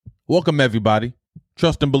Welcome, everybody.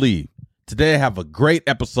 Trust and believe. Today I have a great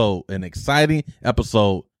episode, an exciting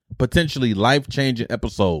episode, potentially life-changing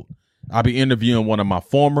episode. I'll be interviewing one of my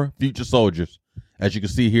former future soldiers, as you can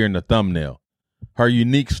see here in the thumbnail. Her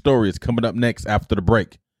unique story is coming up next after the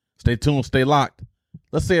break. Stay tuned, stay locked.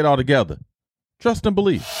 Let's say it all together. Trust and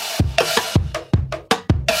believe.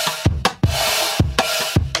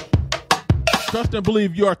 Trust and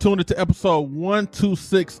believe. You are tuned into episode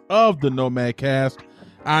 126 of the Nomad Cast.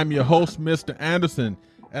 I'm your host, Mr. Anderson,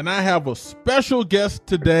 and I have a special guest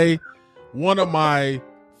today, one of my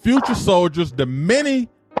future soldiers, the many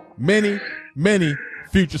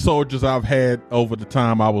future soldiers I've had over the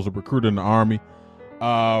time I was a recruiter in the Army.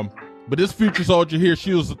 But this future soldier here,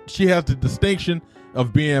 she has the distinction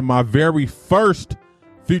of being my very first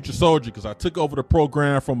future soldier because I took over the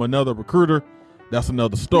program from another recruiter. That's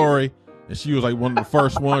another story. And she was like one of the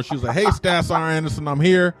first ones. She was like, "Hey, Staff Sergeant Anderson, I'm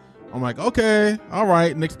here." I'm like, "Okay, all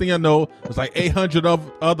right." Next thing I know, it's like 800 of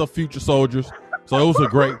other future soldiers. So it was a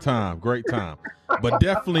great time. But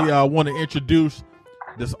definitely I want to introduce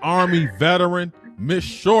this Army veteran. Miss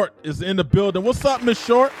Short is in the building. What's up, Miss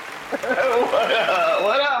Short? What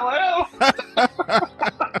up?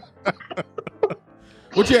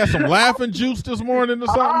 What, you had some laughing juice this morning or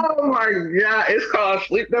something? Oh my God, it's called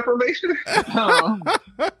sleep deprivation.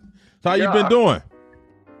 So how you been doing?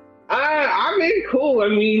 I've been cool. I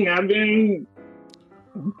mean, I've been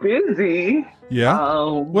busy. Yeah.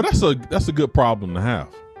 Well, that's a good problem to have.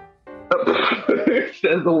 It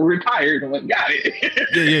says the retired one. Got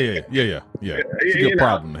it. Yeah. It's a good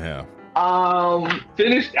problem to have. I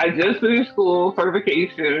just finished school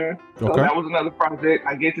certification. So Okay. that was another project.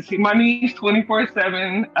 I get to see my niece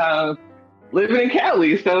 24/7, living in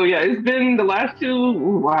Cali. So yeah, it's been the last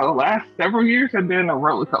several years have been a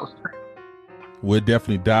roller coaster. We'll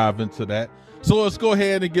definitely dive into that. So let's go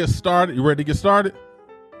ahead and get started. You ready to get started?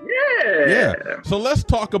 Yeah. So let's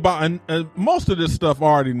talk about, and most of this stuff I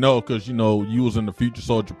already know because, you know, you was in the Future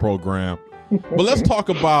Soldier program. But let's talk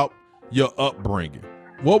about your upbringing.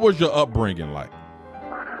 What was your upbringing like?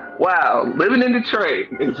 Wow, living in Detroit,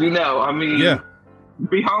 as you know, I mean,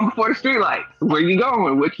 be home before the street lights. Where you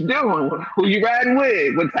going? What you doing? Who you riding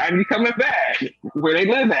with? What time you coming back? Where they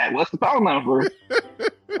live at? What's the phone number?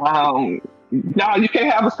 No, you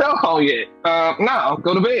can't have a cell phone yet. No,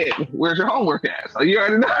 go to bed. Where's your homework at? So you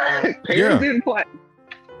already know. Parents didn't play.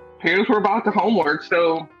 Parents were about the homework.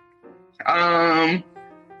 So,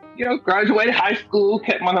 graduated high school,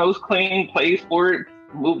 kept my nose clean, played sports,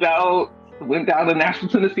 moved out, went down to Nashville,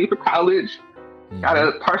 Tennessee for college. Got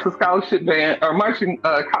a partial scholarship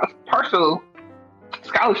partial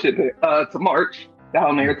scholarship to March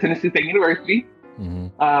down there at Tennessee State University.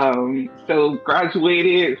 So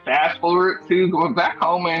graduated, fast forward to going back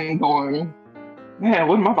home and going, man,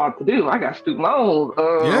 what am I about to do? I got student loans.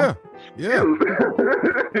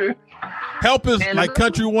 Help is, like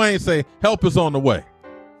Country Wayne say, help is on the way.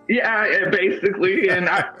 Yeah, basically. And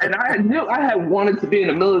I knew I had wanted to be in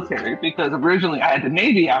the military because originally I had the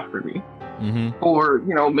Navy after me for,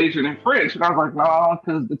 majoring in French. And I was like, no,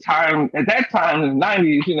 because at that time in the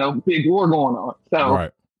 90s, big war going on. So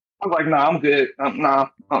right. I was like, no, I'm good. I'm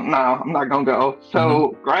not going to go.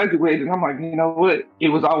 So graduated, and I'm like, you know what? It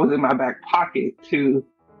was always in my back pocket to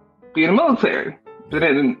be in the military. But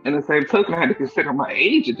then in the same token, I had to consider my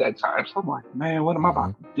age at that time. So I'm like, man, what am I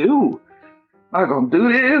about to do? Am I going to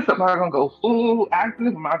do this? Am I going to go full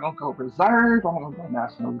active? Am I going to go reserve? Am I going to go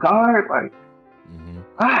National Guard?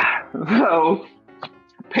 So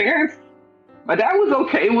parents, my dad was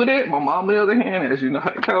okay with it. My mom, on the other hand, as you know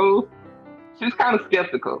how it goes, she's kind of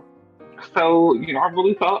skeptical. So, I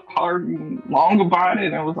really thought hard and long about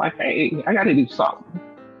it and was like, hey, I got to do something.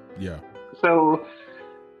 Yeah. So,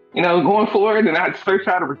 going forward, and I searched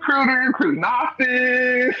out a recruiting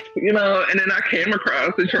office, and then I came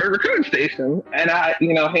across the Detroit recruiting station. And I,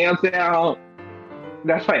 hands down,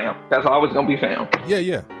 that's fam. That's always going to be fam.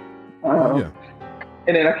 Yeah.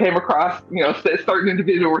 And then I came across, certain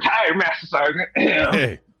individual retired master sergeant.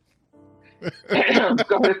 Hey. Go ahead,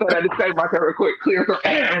 so that to say my real quick, clear for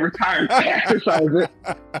retired master sergeant.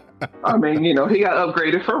 I mean, he got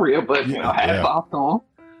upgraded for real, but hats off to him.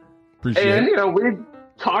 Appreciate it. We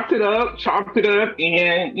chopped it up,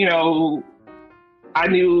 and I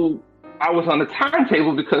knew I was on the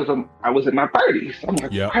timetable because I was in my 30s. I'm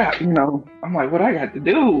like, crap, I'm like, what I got to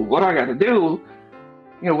do? What I got to do?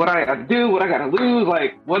 What I got to do? What I got to lose?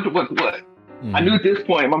 Like, what? I knew at this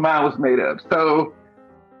point my mind was made up. So,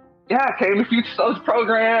 I came to Future Soldier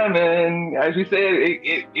program, and as you said,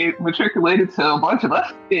 it matriculated to a bunch of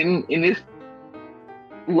us in this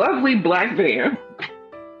lovely black van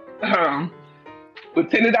with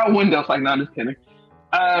tinted out windows. Like, no, I'm just kidding.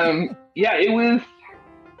 Yeah, it was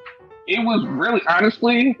really,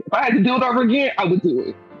 honestly, if I had to do it over again, I would do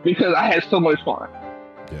it because I had so much fun.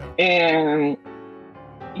 Yeah. And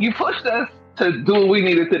you pushed us to do what we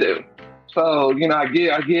needed to do. So, I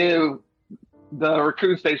give the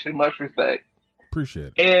recruit station much respect.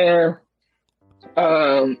 Appreciate it.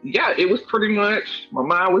 And yeah, it was pretty much, my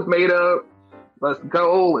mind was made up. Let's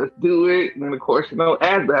go, let's do it. And then of course,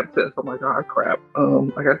 ASVAB test. I'm like, oh crap.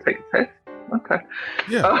 I gotta take a test. Okay.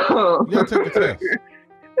 Yeah. You gotta take the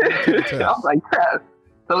test. I was like, crap.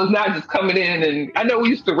 So it's not just coming in, and I know we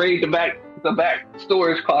used to raid the back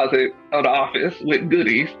storage closet of the office with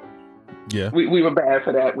goodies. Yeah. We were bad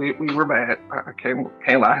for that. We were bad. I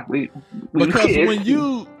can't lie. We because when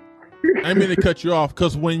you I didn't mean to cut you off,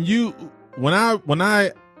 because when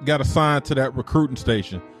I got assigned to that recruiting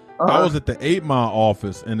station, I was at the 8 Mile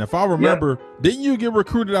office, and if I remember, didn't you get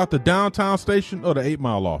recruited out the downtown station or the 8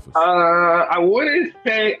 Mile office? I wouldn't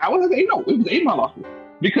say it was 8 Mile office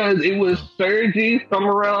because it was Sergi,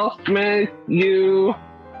 Summerall, Smith, you.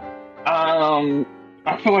 I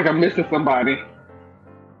feel like I'm missing somebody.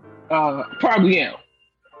 Probably am.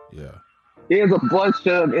 Yeah. There's a bunch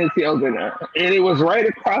of NCOs in there, and it was right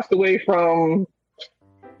across the way from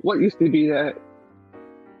what used to be that.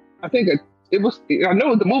 I think it was. I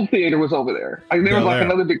know the movie theater was over there. Like there was like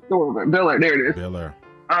another big store over there. Bel Air, there it is. Bel Air.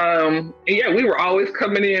 And yeah, we were always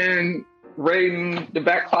coming in, raiding the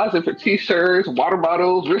back closet for T-shirts, water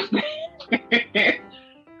bottles, wristbands.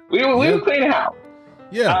 we were cleaning the house.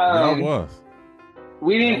 Yeah, it was.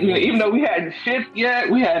 We didn't, even though we hadn't shipped yet,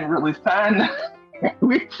 we hadn't really signed.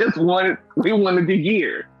 We wanted the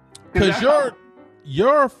gear. Because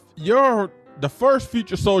the first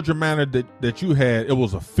Future Soldier manager that you had, it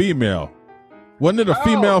was a female. Wasn't it a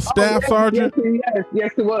female staff sergeant?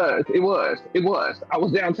 Yes, it was. It was. I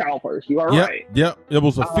was downtown first. You are right. Yep. It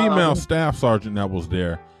was a female staff sergeant that was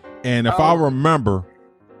there. And if I remember,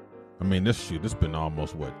 I mean, this been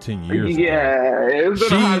almost 10 years ago. Yeah.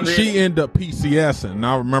 She ended up PCSing, and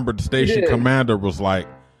I remember the station commander was like,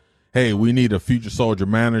 "Hey, we need a Future Soldier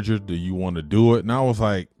manager. Do you want to do it?" And I was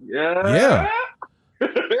like, "Yeah."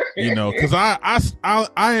 Because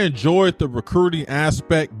I enjoyed the recruiting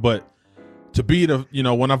aspect, but to be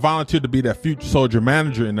when I volunteered to be that Future Soldier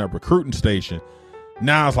manager in that recruiting station,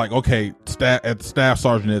 now it's like, okay, at the staff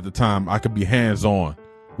sergeant at the time, I could be hands on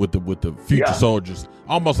with the Future Soldiers,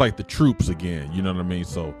 almost like the troops again. You know what I mean?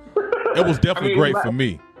 So it was definitely great for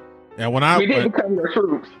me. And when we did become the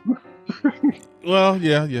troops. Well,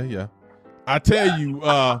 yeah. I tell you,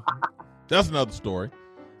 that's another story.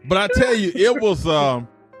 But I tell you, it was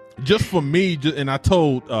just for me, and I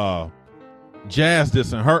told Jazz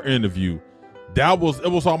this in her interview. It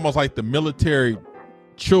was almost like the military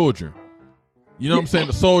children. You know what I'm saying?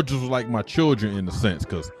 The soldiers were like my children in a sense,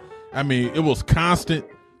 because I mean, it was constant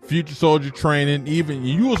Future Soldier training. Even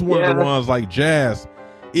you was one of the ones like Jazz.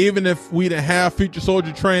 Even if we didn't have Future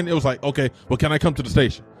Soldier training, it was like, okay, well, can I come to the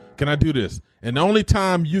station? Can I do this? And the only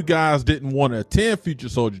time you guys didn't want to attend Future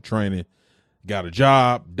Soldier training, got a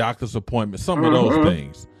job, doctor's appointment, some of those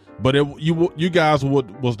things. But you guys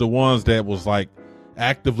was the ones that was like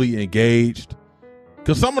actively engaged.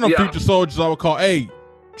 Because some of them Future Soldiers I would call, "Hey,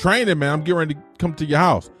 training, man, I'm getting ready to come to your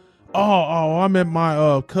house." Oh, I'm at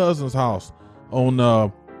my cousin's house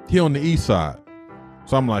here on the east side.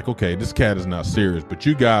 So I'm like, okay, this cat is not serious, but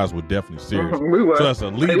you guys were definitely serious. We were. So as a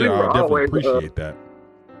leader, I definitely appreciate that.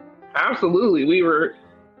 Absolutely. We were.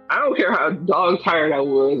 I don't care how dog tired I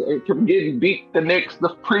was or from getting beat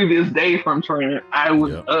the previous day from training. I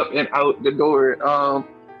was up and out the door.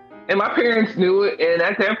 And my parents knew it. And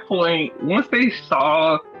at that point, once they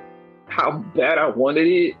saw how bad I wanted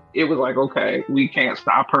it, it was like, okay, we can't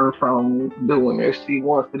stop her from doing this. She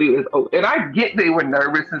wants to do this. Oh, and I get they were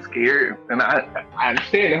nervous and scared, and I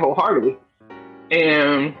understand it wholeheartedly.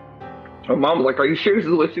 And my mom was like, "Are you sure this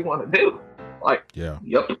is what you want to do?" Like, yep.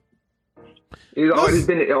 It's always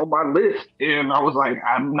been on my list, and I was like,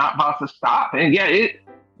 I'm not about to stop. And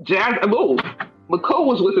Jazz, McCall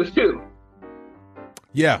was with us too.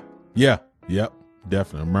 Yep,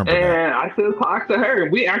 definitely remember that. And I still talked to her.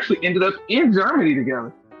 We actually ended up in Germany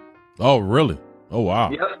together. Oh, really? Oh,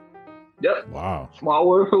 wow. Yep. Wow. Small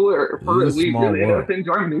word for word. We ended up in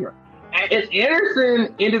Germany. And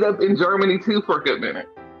Anderson ended up in Germany too for a good minute.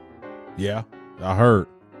 Yeah, I heard.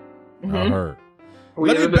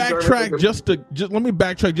 Let me backtrack let me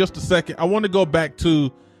backtrack just a second. I want to go back to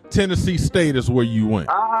Tennessee State is where you went.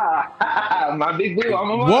 My big blue.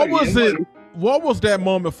 What was that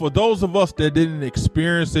moment for those of us that didn't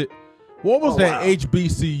experience it? What was that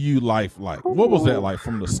HBCU life like? What was that like,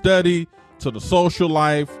 from the study to the social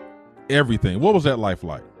life, everything? What was that life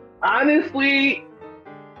like? Honestly,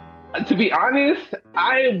 To be honest,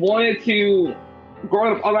 I wanted to.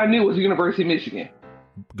 Growing up, all I knew was University of Michigan.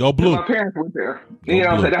 Go Blue. My parents were there. You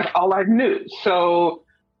know, so that's all I knew. So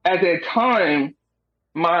at that time,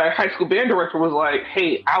 my high school band director was like,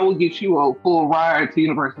 "Hey, I will get you a full ride to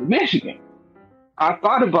University of Michigan." I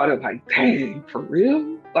thought about it like, "Dang, for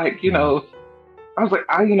real?" Like, you know, I was like,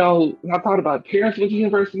 I thought about parents with the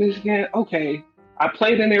University of Michigan. Okay, I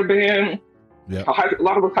played in their band. Yeah. A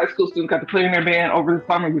lot of us high school students got to play in their band over the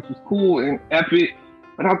summer, which was cool and epic.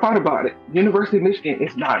 But I thought about it. University of Michigan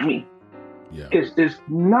is not me. Yeah. It's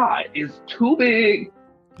not. It's too big.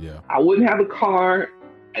 Yeah. I wouldn't have a car.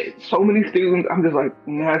 So many students. I'm just like,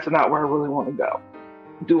 that's not where I really want to go.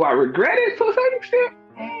 Do I regret it to a certain extent?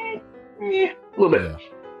 Yeah, a little bit.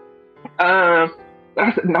 Yeah.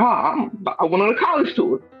 I said, I went on a college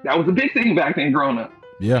tour. That was a big thing back then growing up.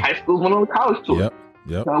 Yeah. High school went on a college tour. Yep.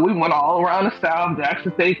 Yep. So we went all around the South,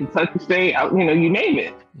 Jackson State, Kentucky State, you name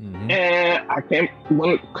it. Mm-hmm. And I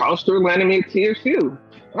went to college tour, landed me at TSU.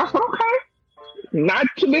 I said, okay, not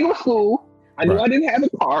too big of a school. I knew I didn't have a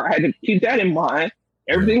car. I had to keep that in mind.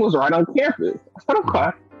 Everything was right on campus. I said, okay.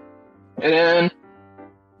 And then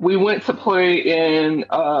we went to play in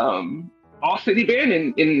All City Band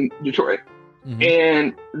in Detroit. Mm-hmm.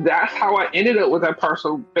 And that's how I ended up with that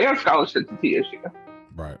partial band scholarship to TSU.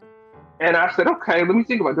 Right. And I said, okay, let me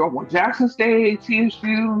think about it. Do I want Jackson State,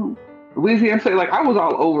 TSU, Louisiana State? Like, I was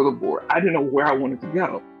all over the board. I didn't know where I wanted to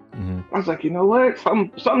go. Mm-hmm. I was like, you know what?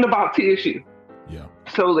 Something about TSU. Yeah.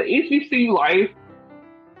 So the HBCU life,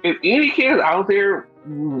 if any kids out there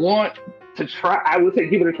want to try, I would say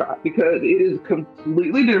give it a try because it is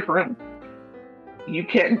completely different.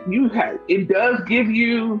 It does give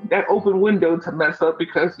you that open window to mess up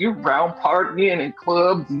because you're around partying and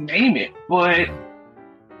clubs, you name it. But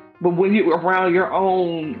when you're around your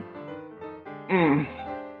own, I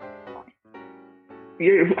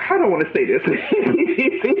don't want to say this.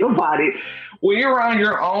 Think about it. When you're around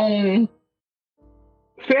your own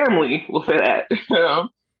family, we'll say that.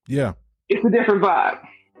 Yeah. It's a different vibe.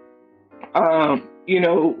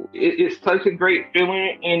 It's such a great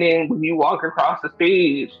feeling. And then when you walk across the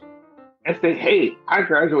stage and say, hey, I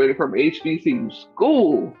graduated from HBCU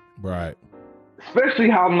school. Right. Especially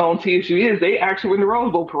how known TSU is. They actually were in the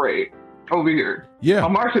Rose Bowl parade over here. Yeah. My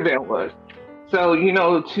marching band was. So,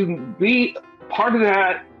 to be part of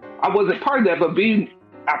that, I wasn't part of that, but I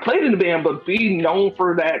played in the band, but being known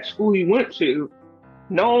for that school you went to,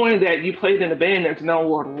 knowing that you played in a band that's known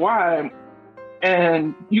worldwide,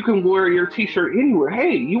 and you can wear your T-shirt anywhere.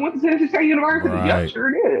 Hey, you went to Tennessee State University? Right. Yeah, sure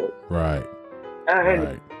did. Right.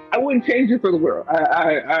 And I wouldn't change it for the world.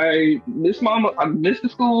 I miss Mama. I miss the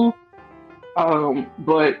school.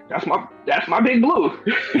 But that's my big blue.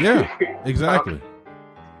 Yeah, exactly.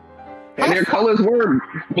 And their colors were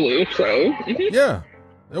blue, so yeah,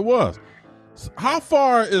 it was. So how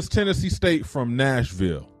far is Tennessee State from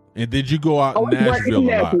Nashville? And did you go out in Nashville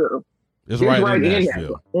a lot? It's right in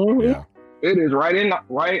Nashville. Mm-hmm. Yeah. It is right in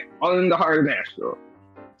the heart of Nashville.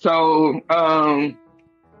 So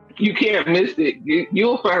you can't miss it.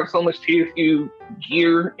 You'll find so much TSU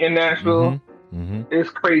gear in Nashville. Mm-hmm. Mm-hmm. It's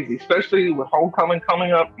crazy, especially with homecoming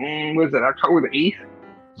coming up. Was it October the 8th?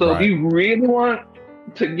 So if you really want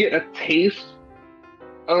to get a taste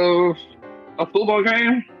of a football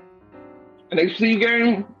game, an HBCU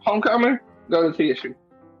game, homecoming, go to TSU.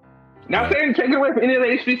 Not saying take it away from any of the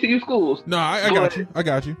HBCU schools. No, I got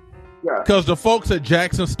you. Yeah. Because the folks at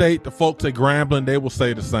Jackson State, the folks at Grambling, they will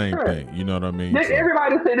say the same thing. You know what I mean?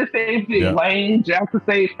 Everybody say the same thing. Yeah. Lane, Jackson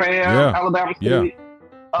State, Alabama State.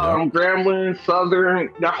 Grambling, Southern,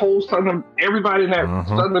 that whole Southern, everybody in that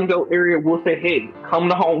Southern Belt area will say, hey, come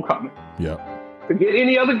to homecoming. Yeah. Forget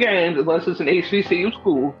any other games unless it's an HBCU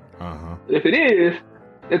school. If it is,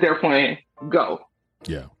 if they're playing, go.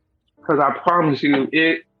 Yeah. Because I promise you,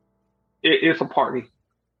 it's a party.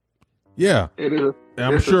 Yeah. It is.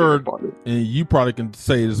 I'm sure, and you probably can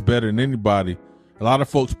say this better than anybody, a lot of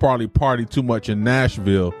folks probably party too much in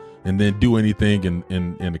Nashville and then do anything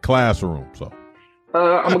in the classroom, so.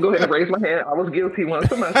 I'm going to go ahead and raise my hand. I was guilty one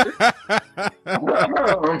semester.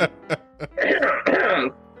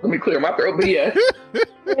 Let me clear my throat, but yeah.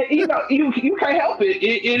 You can't help it.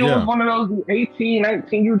 It was one of those 18,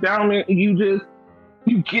 19, you're down there, and you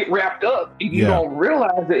get wrapped up. You don't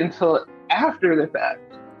realize it until after the fact.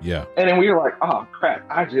 Yeah. And then we were like, oh, crap,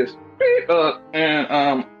 I just up. And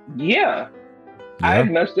I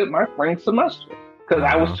messed up my spring semester because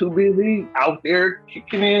I was too busy out there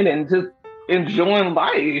kicking in and just enjoying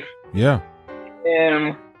life. Yeah.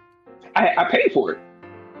 And I paid for it.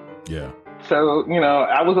 Yeah. So,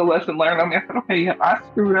 I was a lesson learned. I said, okay, I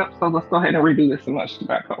screwed up, so let's go ahead and redo this semester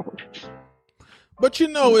back over. But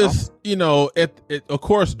it's of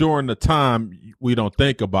course during the time we don't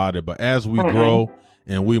think about it, but as we grow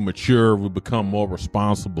and we mature, we become more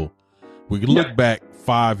responsible. We can look back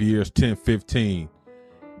 5 years, 10, 15,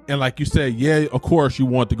 and like you said, yeah, of course you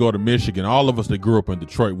want to go to Michigan. All of us that grew up in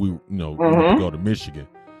Detroit, we want to go to Michigan.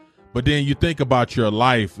 But then you think about your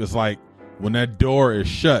life, it's like when that door is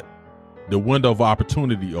shut, the window of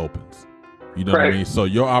opportunity opens. You know what I mean? So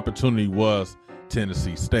your opportunity was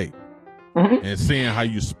Tennessee State. And seeing how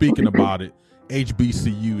you're speaking about it,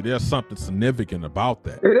 HBCU, there's something significant about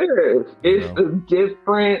that. It is. It's a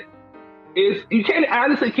different. You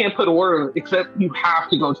honestly can't put a word on it, except you have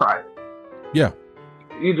to go try it. Yeah.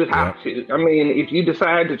 You just have to. I mean, if you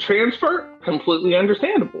decide to transfer, completely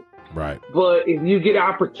understandable. Right. But if you get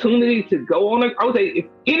opportunity to go on I would say, if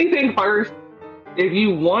anything first, if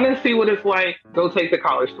you want to see what it's like, go take the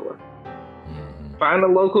college tour. Find a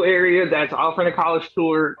local area that's offering a college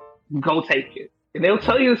tour. Go take it. And they'll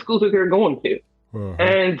tell you the schools that they're going to.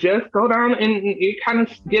 And just go down and you kind of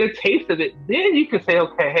get a taste of it. Then you can say,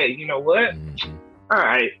 okay, hey, you know what? All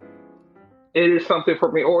right. It is something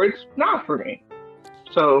for me or it's not for me.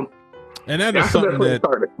 So, and that is something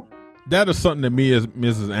that is something that me as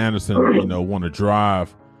Mrs. Anderson, want to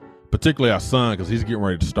drive, particularly our son, because he's getting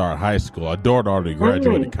ready to start high school. Our daughter already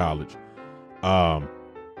graduated college.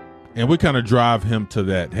 And we kind of drive him to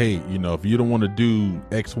that, hey, if you don't want to do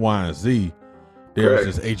X, Y, and Z,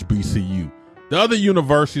 there's this HBCU. The other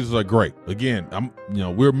universities are great. Again,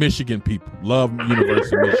 we're Michigan people, love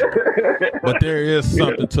University of Michigan. But there is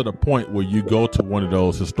something to the point where you go to one of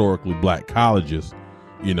those historically black colleges,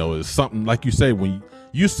 it's something, like you say, when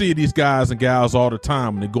you see these guys and gals all the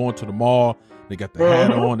time, when they go into the mall, they got the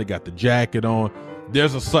hat on, they got the jacket on.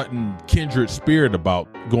 There's a certain kindred spirit about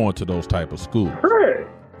going to those type of schools. Right.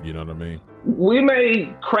 You know what I mean? We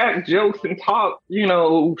may crack jokes and talk,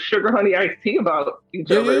 sugar honey iced tea about each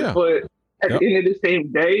other, but at the end of the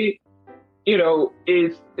same day,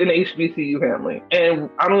 it's an HBCU family. And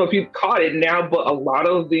I don't know if you've caught it now, but a lot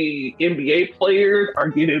of the NBA players are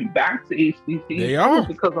getting back to HBCU. They are.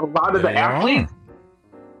 Because a lot of the athletes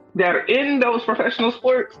that are in those professional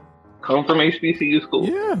sports come from HBCU schools.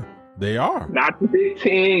 Yeah, they are. Not the Big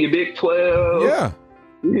 10, your Big 12. Yeah.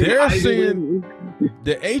 They're seeing,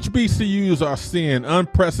 the HBCUs are seeing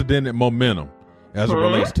unprecedented momentum as it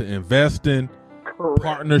relates to investing,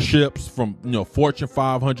 partnerships from Fortune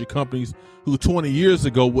 500 companies who 20 years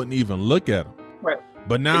ago wouldn't even look at them. Right.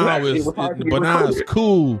 But now it's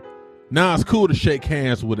cool. Now it's cool to shake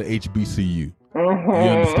hands with an HBCU. You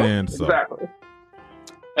understand? So. Exactly.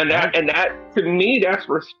 And that to me, that's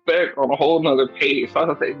respect on a whole nother page. So I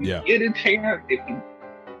was say, get a chance, if you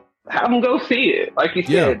have them go see it. Like you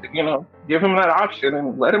said, give him that option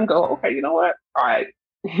and let him go, okay, you know what? All right.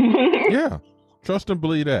 Yeah. Trust and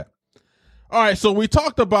believe that. All right. So we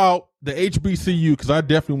talked about the HBCU because I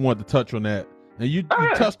definitely wanted to touch on that. And you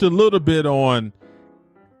touched a little bit on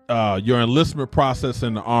your enlistment process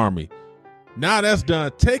in the Army. Now that's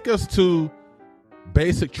done. Take us to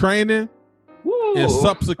basic training and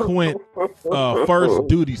subsequent first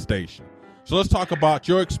duty station. So let's talk about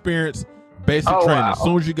your experience. Basic training, as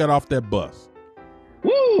soon as you got off that bus.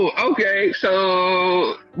 Woo, okay.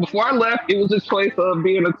 So before I left, it was a choice of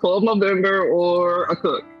being a 12 November or a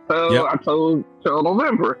cook. So I told 12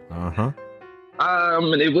 November.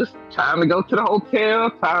 And it was time to go to the hotel,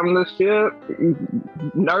 time to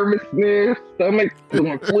ship, nervousness, stomach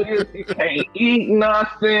doing flips, you can't eat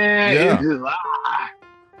nothing. It's just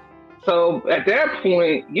So at that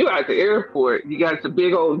point, you at the airport, you got the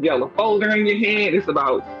big old yellow folder in your hand. It's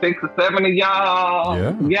about 6 or 7 of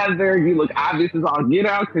y'all together. You look obvious as all get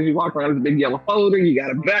out because you walk around with a big yellow folder. You got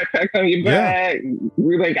a backpack on your back. You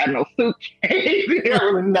really ain't got no suitcase. You got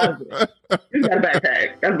really nothing. You got a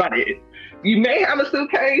backpack. That's about it. You may have a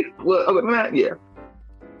suitcase. Well, other than that,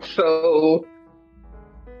 So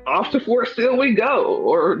off to Fort Sill we go,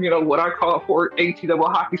 or what I call Fort AT double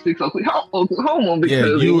hockey sticks Oklahoma,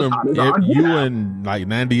 because you and like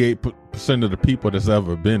 98% of the people that's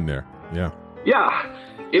ever been there.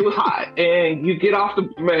 It was hot, and you get off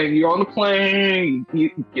you're on the plane, you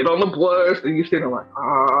get on the bus, and you're sitting like,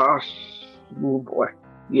 oh boy,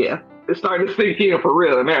 it's starting to sink in for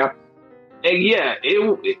real now. And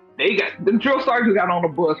they got the drill sergeant got on the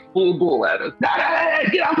bus full bull at us.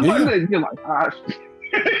 Get out the bus! And you're like, gosh.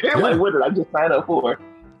 Like, what did I just sign up for?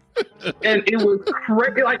 And it was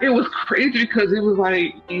crazy. Like, it was crazy because it was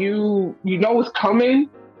like you know it's coming,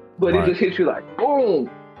 but it just hits you like boom.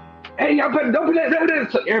 Hey, y'all better dump that.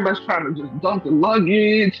 So everybody's trying to just dump the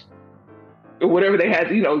luggage, whatever they had,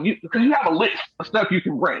 because you have a list of stuff you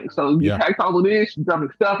can bring. So you packed all of this, you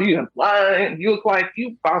dumping stuff, you have line, you look like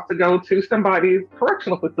you about to go to somebody's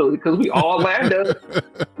correctional facility because we all land up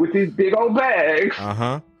with these big old bags.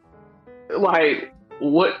 Like,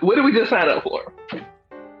 what did we just sign up for?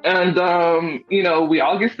 And, we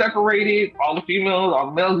all get separated, all the females, all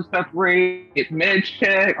the males are separated, get med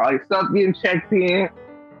check, all your stuff getting checked in,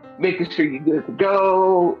 making sure you're good to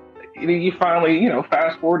go. And then you finally,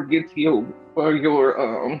 fast forward to get to your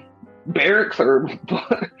barracks or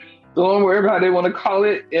dorm, wherever they want to call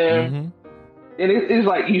it. And it's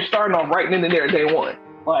like you starting off right in there day one.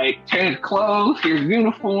 Like, change clothes, here's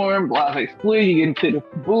uniform, blase split, you get into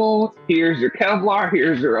the boots, here's your Kevlar,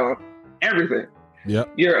 here's your everything.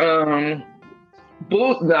 Yep. Your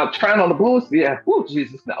boots, now trying on the boots, yeah, oh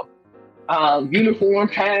Jesus, no. Uniform,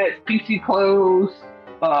 pads, PT clothes,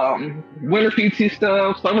 winter PT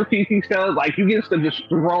stuff, summer PT stuff, like you get stuff just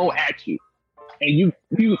thrown at you. And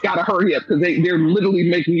you gotta hurry up because they're literally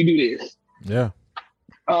making you do this. Yeah.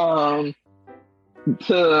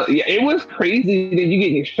 It was crazy that you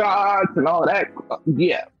getting shots and all that.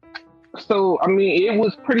 Yeah. So I mean, it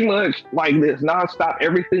was pretty much like this nonstop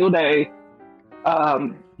every single day.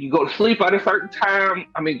 You go to sleep at a certain time.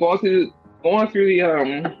 I mean, going through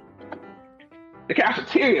the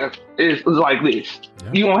cafeteria is like this.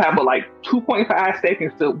 Yeah. You don't have but like 2.5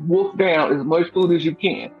 seconds to wolf down as much food as you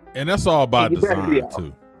can. And that's all by design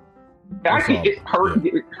too. Hurry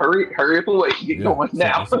up away. Get going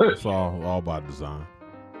now. It's all by design.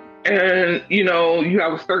 And you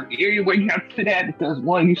have a certain area where you have to sit at because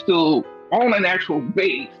one, you still on an actual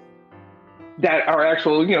base that are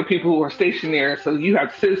actual, people who are stationed there. So you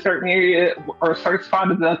have to sit a certain area or a certain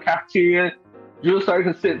spot of the cafeteria. Drill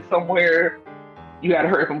sergeant sit somewhere. You got to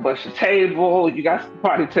hurry up and bust your table. You got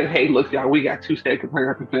somebody say, hey, look, y'all, we got 2 seconds,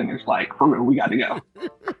 hurry up and finish. Like, for real, we got to go.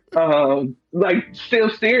 Like,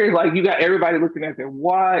 still serious. Like, you got everybody looking at their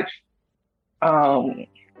watch.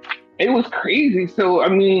 It was crazy. So, I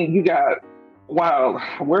mean, you got, wow,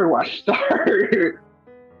 where do I start?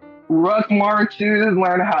 Ruck marches,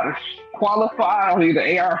 learning how to qualify on either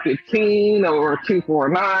AR-15 or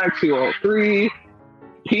 249, 203,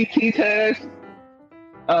 PT tests.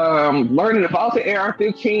 Learning about the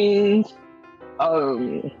AR-15s,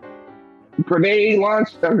 grenade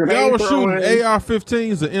launch, grenade Y'all was throwing. shooting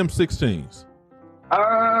AR-15s or M16s?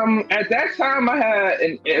 At that time, I had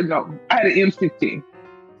an M16.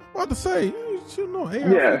 What to say? You shooting on AR-15s?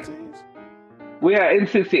 Yeah. We had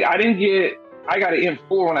M16. I got an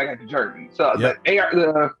M4 when I got to Germany. So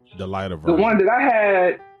the lighter version. The one that I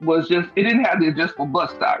had was it didn't have the adjustable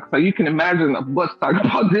buttstock. So you can imagine a buttstock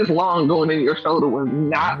about this long going in your shoulder was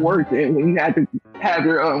not working. When you had to have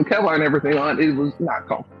your Kevlar and everything on, it was not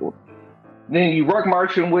comfortable. Then you work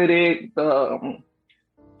marching with it.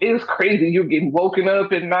 It was crazy. You're getting woken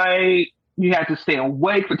up at night. You had to stay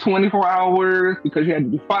awake for 24 hours because you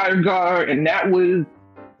had to do fire guard. And that was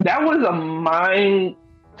a mind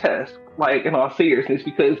test, like in all seriousness,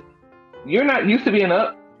 because you're not used to being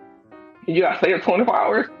up. You gotta stay up 24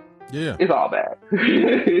 hours. Yeah, it's all bad.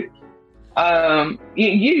 The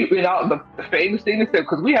famous thing is that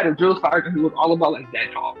because we had a drill sergeant who was all about like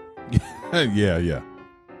that talk. yeah.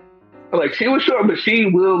 Like she was short, but she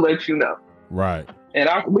will let you know. Right. And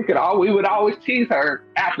we would always tease her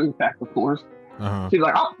after the fact, of course. She's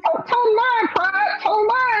like, "Oh, tell line,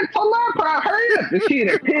 pride, hurry up!" And she in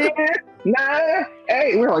a 10, 9,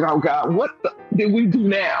 8. We're like, "Oh God, what did we do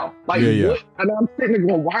now?" Like, what? And I'm sitting there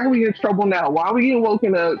going, "Why are we in trouble now? Why are we getting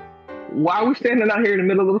woken up? Why are we standing out here in the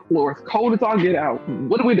middle of the floor? It's cold as all get out.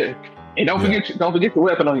 What do we do?" And don't forget your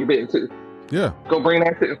weapon on your bed too. Yeah, go bring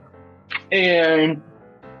that too. And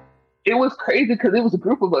it was crazy because it was a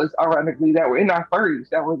group of us, ironically, that were in our 30s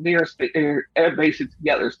that were there at basic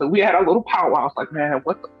together. So we had our little powwow. I was like, man,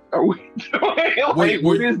 what are we doing? What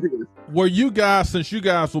is this? Were you guys, since you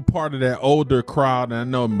guys were part of that older crowd, and I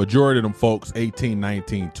know majority of them folks, 18,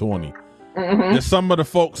 19, 20, and some of the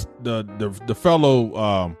folks, the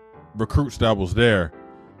fellow recruits that was there,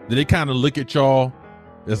 did they kind of look at y'all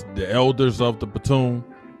as the elders of the platoon?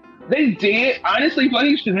 They did. Honestly,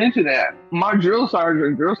 funny you should mention that. My drill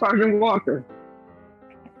sergeant Walker,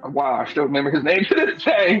 wow, I still remember his name to this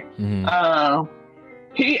day.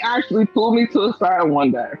 He actually pulled me to the side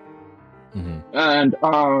one day. And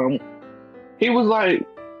he was like,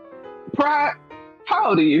 "Pride, how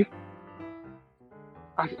old are you?"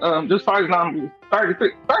 Just sergeant, I'm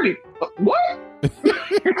 33. 30? What?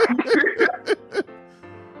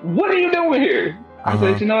 What are you doing here? I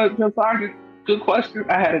said, "You know what, drill sergeant? Good question.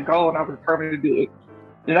 I had a goal and I was determined to do it."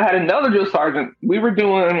 Then I had another drill sergeant. We were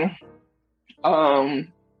doing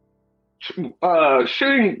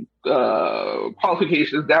shooting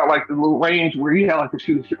qualifications down like the little range where you had like to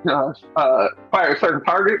shoot fire certain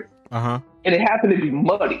targets. And it happened to be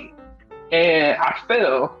muddy, and I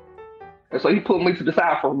fell. And so he pulled me to the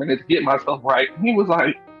side for a minute to get myself right. And he was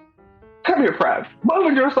like, "Come here, Private.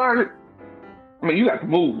 Move, Drill Sergeant. I mean, you got to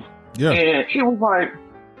move." Yeah. And he was like,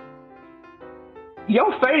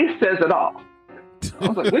 "Your face says it all." I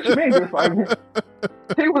was like, "What you mean, Drill Sergeant?"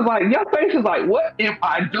 He was like, "Your face is like, what am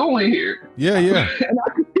I doing here?" Yeah, yeah. And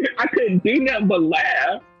I couldn't do nothing but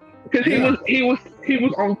laugh because he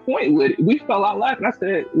was on point with it. We fell out laughing. I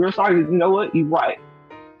said, "Drill Sergeant, you know what? You're right."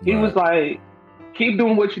 He was like, "Keep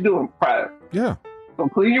doing what you're doing, Private. Yeah. So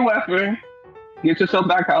clean your weapon, get yourself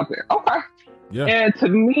back out there." Okay. Yeah. And to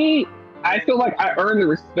me, I feel like I earned the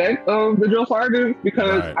respect of the drill sergeants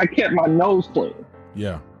because I kept my nose clean.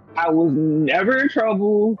 Yeah. I was never in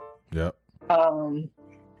trouble. Yep.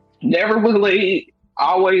 Never was late.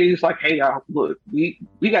 Always like, "Hey, y'all, look, we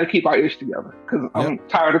got to keep our ish together because I'm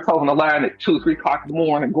tired of toeing the line at 2 or 3 o'clock in the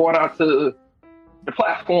morning, going out to the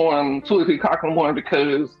platform 2 or 3 o'clock in the morning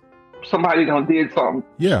because somebody done did something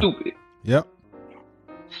stupid." Yep.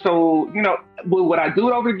 So, would I do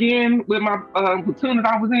it over again with my platoon that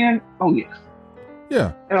I was in? Oh, yes.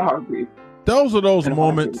 Yeah. In a heartbeat. Those are those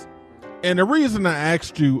moments. And the reason I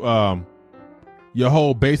asked you your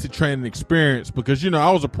whole basic training experience, because,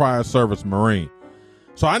 I was a prior service Marine.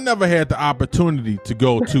 So I never had the opportunity to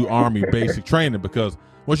go to Army basic training because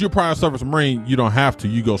once you're a prior service Marine, you don't have to.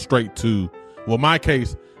 You go straight to, well, in my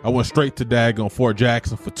case, I went straight to Dagon Fort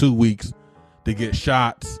Jackson for 2 weeks to get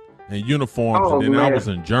shots and uniforms, and then I was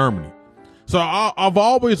in Germany. So I've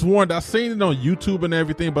always wondered, I've seen it on YouTube and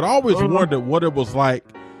everything, but I always wondered what it was like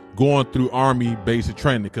going through Army basic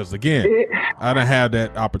training, because again, I didn't have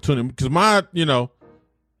that opportunity because my,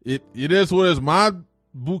 it is what it is. My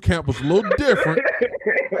boot camp was a little different.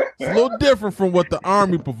 It's a little different from what the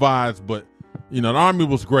Army provides, but the Army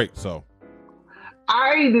was great. So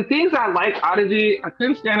the things I liked out of it, I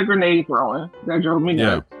couldn't stand a grenade throwing. That drove me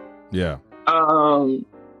nuts. Yeah.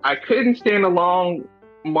 I couldn't stand a long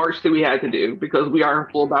march that we had to do because we are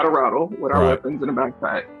in full battle rattle with our weapons in the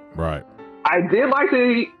backpack. Right. I did like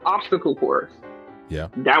the obstacle course. Yeah.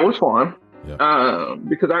 That was fun. Yeah.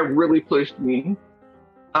 Because that really pushed me.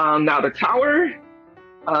 Now the tower,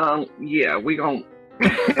 we gon'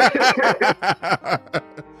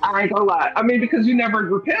 I ain't gonna lie. I mean, because you never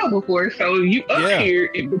rappelled before, so you up here,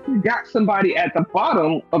 but you got somebody at the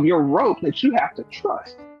bottom of your rope that you have to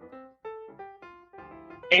trust.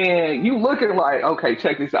 And you looking like, okay,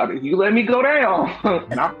 check this out. If you let me go down,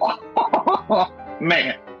 and I fall,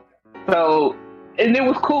 man. So, and it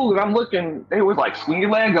was cool. And I'm looking, they was like, swing your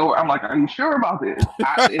leg over. I'm like, are you sure about this?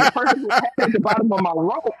 And the person who had at the bottom of my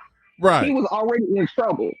rope, he was already in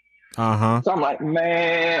trouble. So I'm like,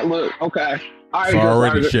 man, look, okay. All right, it's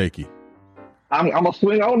already shaky. I'm going to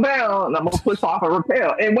swing on down, and I'm going to push off and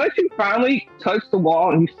rappel. And once you finally touch the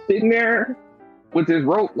wall and you're sitting there with this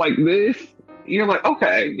rope like this, you're like,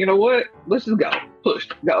 okay, you know what? Let's just go. Push,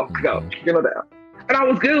 go, get it down. And I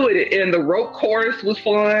was good with it. And the rope course was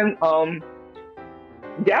fun.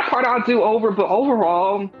 That part I'll do over, but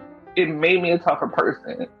overall, it made me a tougher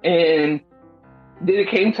person. And then it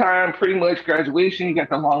came time, pretty much graduation. You got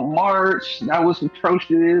the long march. That was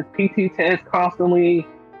atrocious. PT test constantly.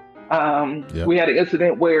 We had an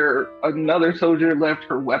incident where another soldier left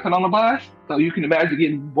her weapon on the bus. So you can imagine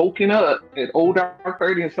getting woken up at old dark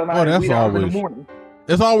 30 and somebody in the morning.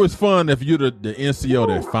 It's always fun if you're the NCO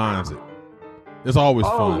that finds it. It's always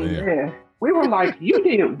fun. Yeah. We were like, you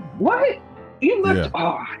did what? You left?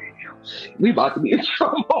 Oh, we about to be in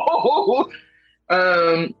trouble.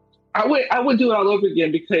 I would do it all over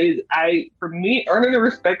again because for me, earning the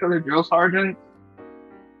respect of the drill sergeant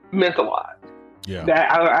meant a lot. Yeah.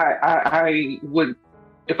 That I would,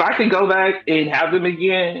 if I could go back and have them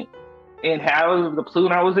again and have the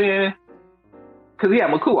platoon I was in, because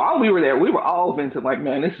McCool, all we were there, we were all venting like,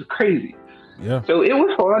 man, this is crazy. Yeah. So it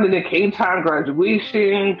was fun, and then came time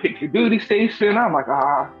graduation, pick your duty station. I'm like,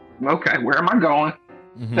 okay, where am I going?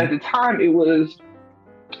 So at the time, it was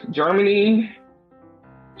Germany,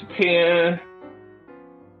 Japan.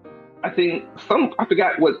 I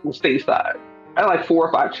forgot what was stateside. I had like 4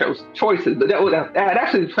 or 5 choices, but that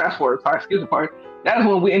actually fast forward. Sorry, excuse the part. That's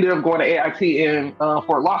when we ended up going to AIT in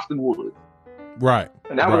Fort Lawson Woods. Right.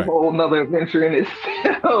 And that was a whole nother adventure in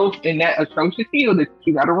itself in that atrocious field that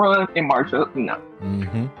you got to run and march up. That's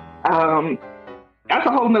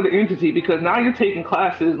a whole nother entity because now you're taking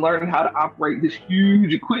classes, learning how to operate this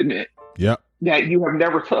huge equipment that you have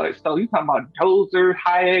never touched. So you're talking about dozers,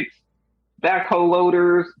 Hayeks, backhoe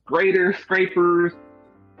loaders, graders, scrapers,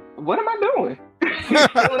 what am I doing?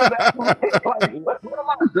 Like, what am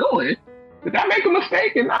I doing? Did I make a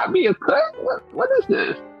mistake and not be a cut? What is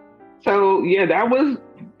this? So yeah, that was,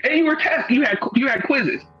 and you were tested. You had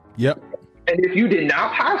quizzes. Yep. And if you did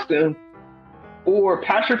not pass them or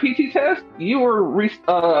pass your PT test, you were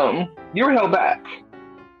held back.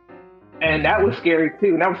 And that was scary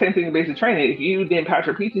too. And that was the same thing in basic training. If you didn't pass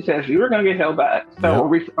your PT test, you were going to get held back.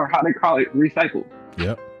 So, yep. or how they call it, recycled.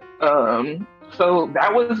 Yep. So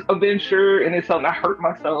that was a venture in itself. And I hurt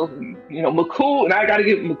myself. And, McCool, and I got to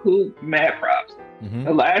give McCool mad props. Mm-hmm.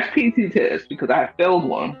 The last PT test, because I failed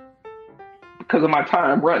one because of my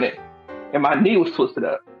time running, and my knee was twisted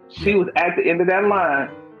up. She was at the end of that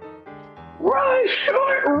line. Run,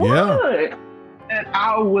 short, run. Yeah. And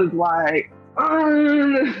I was like,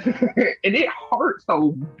 and it hurt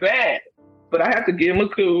so bad. But I have to give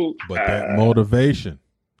McCool. But that motivation,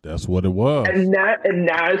 that's what it was. And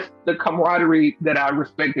that's the camaraderie that I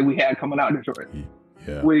respect that we had coming out of Detroit.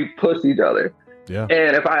 Yeah. We pushed each other. Yeah.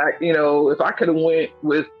 And if I could have went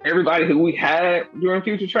with everybody who we had during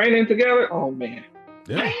future training together, oh man.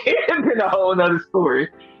 Yeah. It'd been a whole nother story.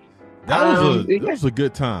 That was a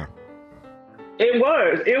good time. It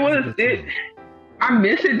was. I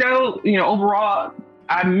miss it though. Overall,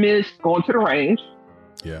 I miss going to the range.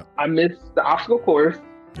 Yeah. I miss the obstacle course.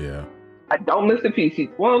 Yeah. I don't miss the PT.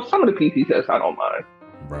 Well, some of the PT tests I don't mind.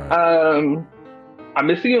 Right. I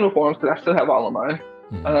miss the uniforms because I still have all of mine.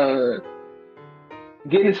 Mm-hmm.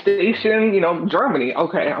 Getting stationed, Germany.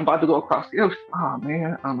 Okay, I'm about to go across the ocean. Oh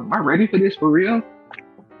man, am I ready for this for real?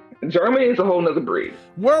 Germany is a whole nother breed.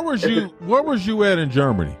 Where was you at in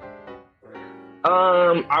Germany?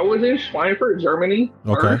 I was in Schweinfurt, Germany.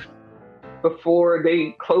 Okay. First, before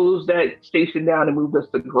they closed that station down and moved us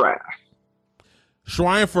to Graf.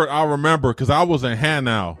 Schweinfurt, I remember because I was in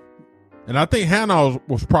Hanau, and I think Hanau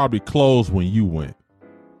was probably closed when you went.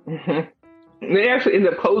 Mm-hmm. They actually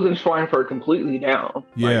ended up closing Schweinfurt completely down.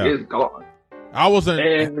 Yeah, it's gone. I was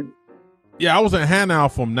in Hanau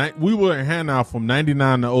we were in Hanau from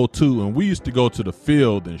 99 to 02, and we used to go to the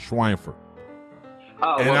field in Schweinfurt.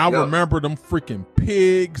 I remember them freaking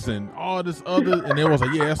pigs and all this other, and it was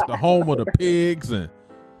like, it's the home of the pigs. And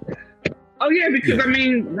because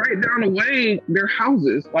right down the way, they're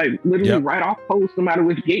houses, like literally right off post. No matter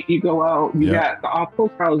which gate you go out, you got the off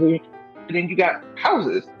post housing, and then you got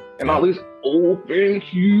houses and all these open,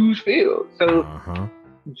 huge fields. So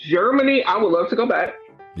Germany, I would love to go back.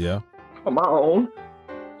 Yeah, on my own.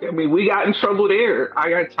 We got in trouble there. I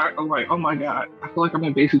got tired. I'm like, oh my God, I feel like I'm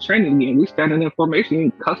in basic training again. We standing in formation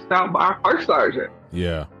and cussed out by our first sergeant.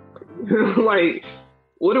 Yeah. Like,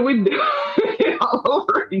 what are we doing all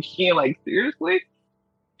over again? Like, seriously?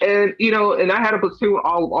 And, and I had a platoon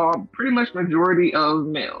all pretty much majority of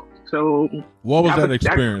males. So what was that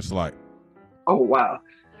experience like? Oh, wow.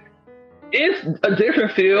 It's a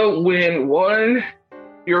different feel when, one,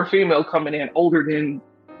 you're a female coming in older than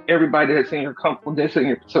everybody that's in your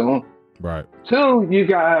platoon. Right. Two, you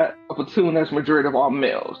got a platoon that's majority of all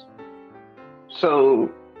males.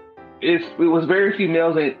 So it was very few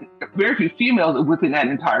females within that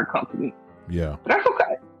entire company. Yeah. But that's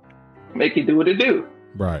okay. Make it do what it do.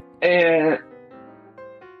 Right. And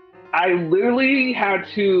I literally had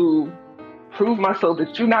to prove myself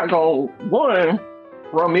that you're not going to, one,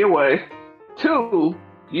 run me away. Two,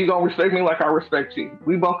 you're going to respect me like I respect you.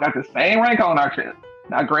 We both got the same rank on our chest.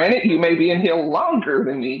 Now, granted, you may be in here longer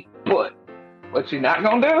than me, but what you're not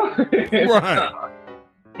going to do? Right.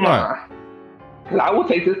 Right. Because I will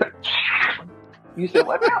take this. You said,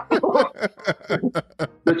 what now?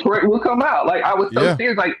 Detroit will come out. Like, I was so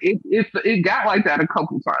serious. Like, it got like that a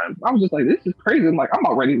couple times. I was just like, this is crazy. I'm like, I'm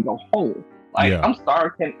all ready to go home. Like, I'm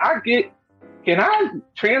sorry. Can I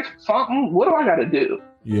transfer something? What do I got to do?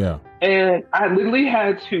 Yeah. And I literally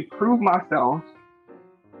had to prove myself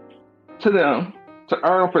to them to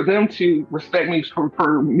earn for them to respect me,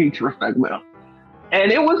 for me to respect them.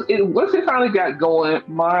 And once it finally got going,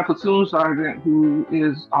 my platoon sergeant, who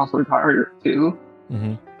is also retired too,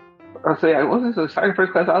 I say, what's this? Sergeant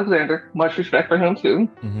First Class Alexander. Much respect for him too.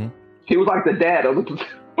 Mm-hmm. He was like the dad of the platoon.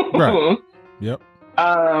 Right. Yep.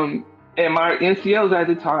 And my NCOs at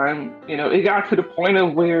the time, it got to the point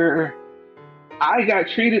of where I got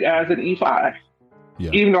treated as an E5,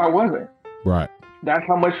 even though I wasn't. Right. That's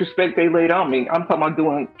how much respect they laid on me. I'm talking about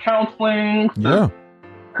doing counseling,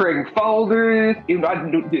 creating folders, even though I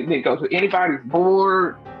didn't go to anybody's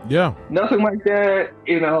board. Yeah. Nothing like that.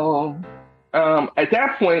 At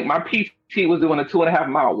that point, my PT was doing a 2.5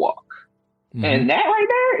 mile walk. Mm-hmm. And that right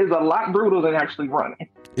there is a lot brutal than actually running.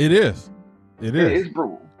 It is. It is. It's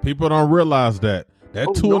brutal. People don't realize that. That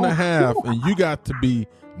 2.5, and you got to be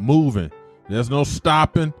moving. There's no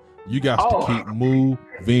stopping. You got to keep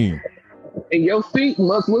moving. And your feet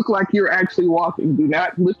must look like you're actually walking. Do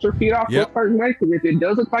not lift your feet off a certain way, because if it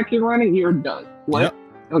does look like you're running, you're done. What? Yep.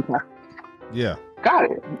 Okay. Yeah.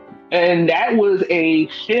 Got it. And that was a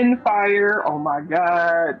shin fire. Oh my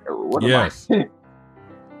God. What am I?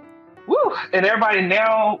 Woo. And everybody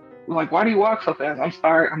now, like, why do you walk so fast? I'm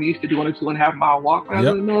sorry. I'm used to doing a 2.5 mile walk when I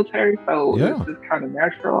was in the military. So it's just kind of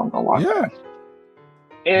natural. I'm going to walk fast.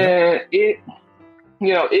 And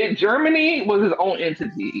Germany was its own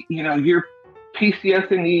entity. You know, you're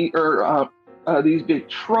PCSing these big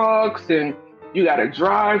trucks, and you got to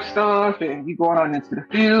drive stuff, and you going on into the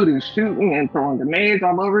field and shooting and throwing grenades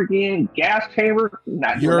all over again. Gas chamber,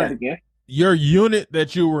 not doing that again. Your unit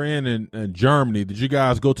that you were in Germany, did you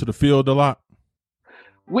guys go to the field a lot?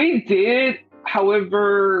 We did.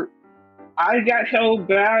 However, I got held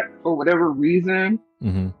back for whatever reason.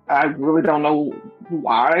 Mm-hmm. I really don't know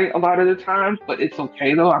why a lot of the times, but it's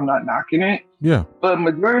okay though. I'm not knocking it. Yeah. But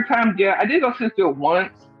majority of the time, I did go to the field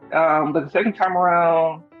once. But the second time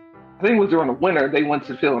around, I think it was during the winter, they went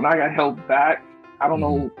to the field and I got held back. I don't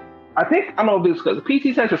know. I don't know if it was because of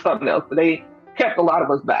PT test or something else, but they kept a lot of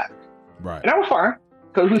us back. Right. And that was fine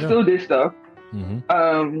because we still did stuff.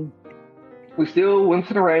 Mm-hmm. We still went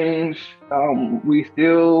to the range. We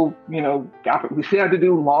still, we still had to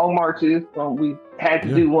do long marches. We had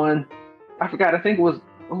to do one. I forgot. I think it was,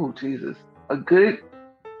 a good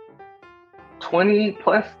 20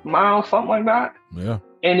 plus miles, something like that. Yeah.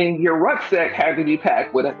 And then your rucksack had to be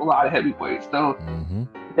packed with a lot of heavy weights. So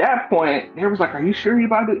at that point, they was like, "Are you sure you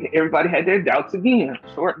about to?" Everybody had their doubts again.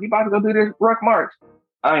 So you about to go do this ruck march?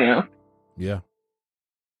 I am. Yeah.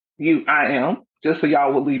 I am. Just so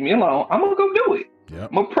y'all will leave me alone. I'm gonna go do it. Yep.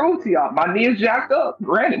 I'm gonna prove to y'all. My knee is jacked up,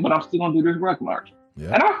 granted, but I'm still gonna do this ruck march.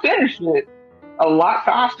 Yep. And I finished it a lot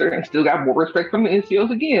faster and still got more respect from the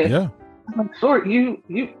NCOs again. Yeah. I'm like, "Sort you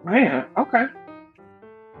man, okay."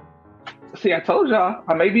 See, I told y'all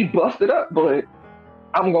I may be busted up, but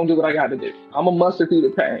I'm gonna do what I got to do. I'm gonna muster through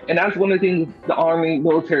the pain, and that's one of the things the Army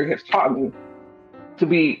military has taught me.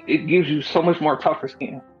 It gives you so much more tougher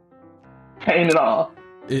skin, pain and all.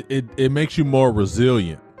 It makes you more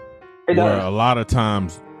resilient. It does. A lot of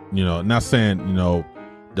times, not saying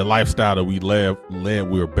the lifestyle that we led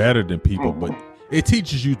we were better than people, but it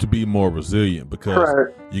teaches you to be more resilient because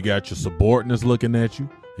you got your subordinates looking at you.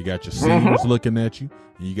 You got your seniors looking at you,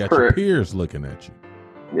 and you got your peers looking at you.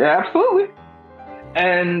 Yeah, absolutely.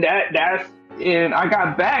 And and I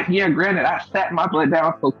got back. Yeah, granted, I sat my blood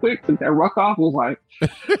down so quick since that ruck off was like.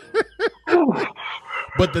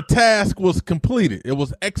 But the task was completed. It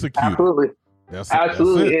was executed. Absolutely.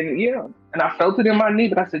 Absolutely. That's and I felt it in my knee,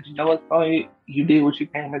 but I said, you know what, Tony, you did what you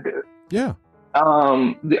came to do. Yeah.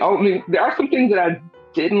 There are some things that I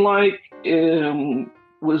didn't like.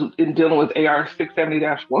 Was in dealing with AR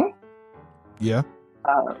 670-1. Yeah.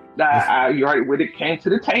 You're right, when it came to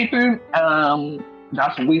the taping,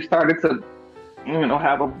 that's when we started to,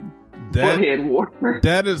 have a forehead war.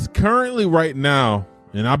 That is currently right now,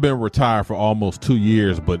 and I've been retired for almost 2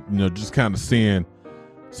 years, but, just kind of seeing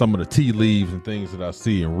some of the tea leaves and things that I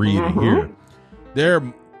see and read and hear.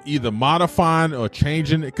 They're either modifying or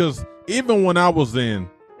changing it, because even when I was in,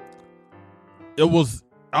 I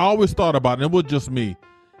always thought about it, it was just me.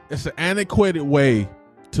 It's an antiquated way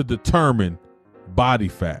to determine body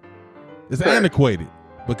fat. It's antiquated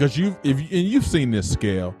because you've seen this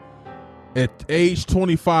scale. At age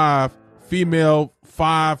 25, female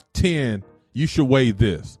 5'10", you should weigh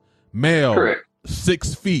this. Male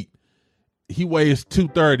 6 feet, he weighs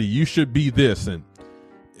 230. You should be this, and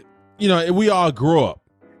we all grow up.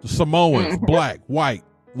 Samoans, black, white,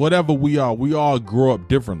 whatever we all grow up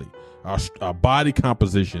differently. Our body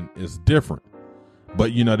composition is different.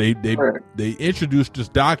 But they introduced this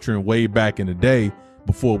doctrine way back in the day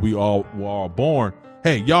before we all were all born.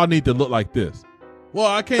 Hey, y'all need to look like this. Well,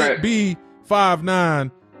 I can't be 5'9",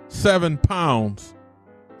 7 pounds.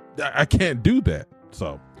 I can't do that.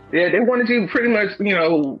 So yeah, they wanted you pretty much,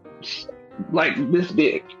 like this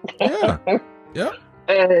big. Yeah. Yeah.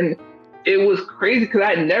 And it was crazy because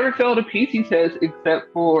I had never failed a PT test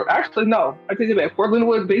except for, actually, no, I take it back. Fort Leonard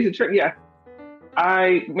Wood basic training. Yeah.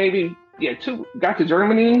 I got to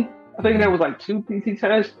Germany. I think there was like 2 PT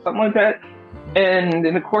tests, something like that. And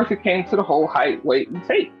then of course it came to the whole height, weight, and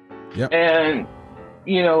tape. Yep. And,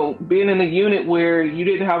 being in a unit where you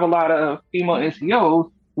didn't have a lot of female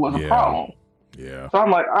NCOs was a problem. Yeah. So I'm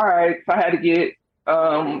like, all right, so I had to get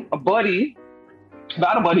a buddy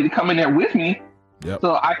to come in there with me. Yep.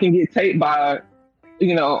 So I can get taped by,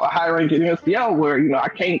 a high-ranking NCO where, I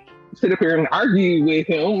can't sit up here and argue with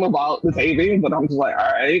him about the taping, but I'm just like,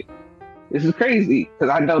 all right, this is crazy because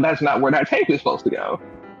I know that's not where that tape is supposed to go.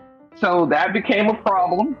 So that became a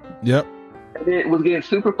problem. Yep. And it was getting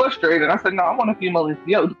super frustrated. I said, no, I want a female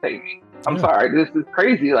NCO to take me. I'm sorry, this is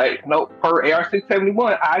crazy. Like, no, per AR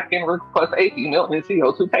 671, I can request a female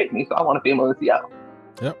NCO to take me. So I want a female NCO.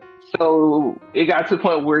 Yep. So it got to the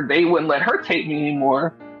point where they wouldn't let her take me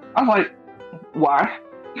anymore. I was like, why?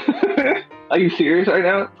 Are you serious right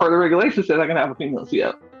now? Per the regulation says I can have a female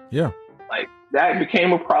NCO. Yeah. Like, that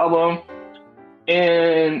became a problem.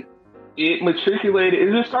 And it matriculated.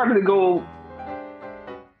 It just started to go.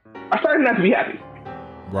 I started not to be happy.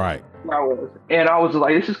 Right. Where I was. And I was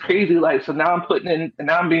like, this is crazy. Like, so now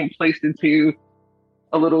I'm being placed into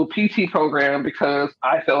a little PT program because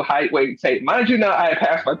I felt height, weight, and tape. Mind you, now I had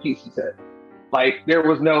passed my PT test. Like, there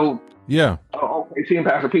was no, oh, okay, she didn't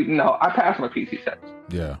pass her PT. No, I passed my PT test.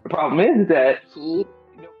 Yeah. The problem is that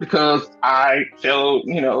because I feel,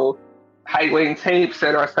 height, weight, and tape, et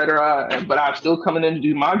cetera, but I'm still coming in to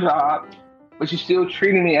do my job, but you're still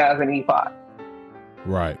treating me as an E5.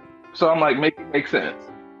 Right. So I'm like, make it make sense.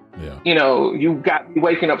 Yeah. You got me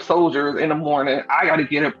waking up soldiers in the morning. I got to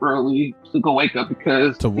get up early to go wake up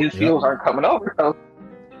because his SEALs aren't coming over. So,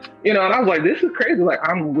 and I was like, this is crazy. Like,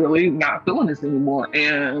 I'm really not feeling this anymore.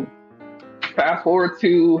 And fast forward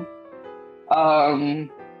to, I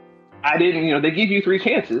didn't, they give you 3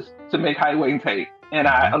 chances to make height, weight, and tape. And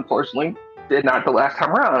I, unfortunately, did not the last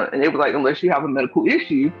time around. And it was like, unless you have a medical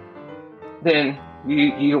issue, then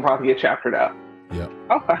you'll probably get chaptered out. Yeah.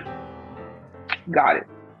 Okay. Got it.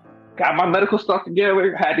 Got my medical stuff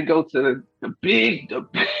together. Had to go to the big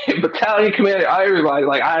battalion commander. Everybody,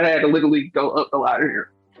 like, I had to literally go up the ladder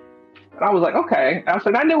here. And I was like, okay. I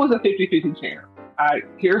said, I knew it was a 50-50 chance.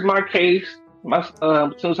 Here's my case. My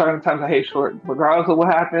platoon sergeant times I hate short. Regardless of what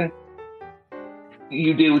happened,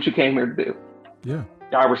 you did what you came here to do. Yeah.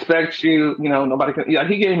 I respect you. Nobody can. Yeah,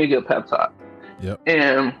 he gave me a good pep talk. Yep.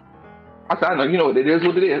 And I said, I know, it is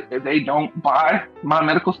what it is. If they don't buy my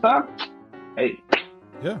medical stuff, hey.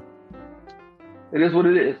 Yeah. It is what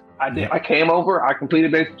it is. I did. I came over. I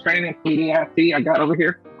completed basic training, including IT. I got over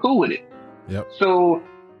here. Cool with it. Yep. So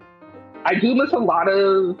I do miss a lot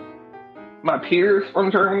of my peers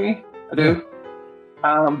from Germany. I do.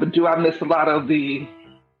 But do I miss a lot of the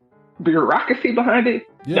bureaucracy behind it?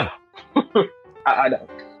 Yeah. No. I don't.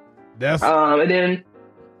 That's and then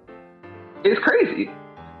it's crazy.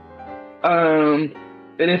 And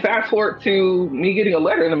then fast forward to me getting a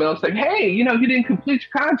letter in the mail saying, hey, you didn't complete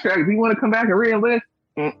your contract. Do you want to come back and re-enlist?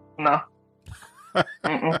 No.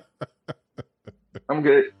 I'm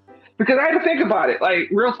good. Because I had to think about it. Like,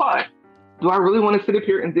 real talk. Do I really want to sit up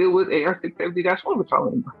here and deal with AR 670-1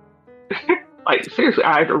 battalion? Like, seriously,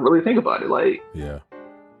 I had to really think about it. Like, yeah.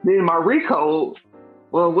 Then my RICO,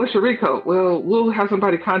 well, what's your RICO? Well, we'll have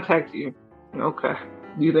somebody contact you. Okay.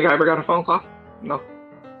 Do you think I ever got a phone call? No.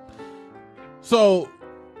 So,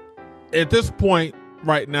 at this point,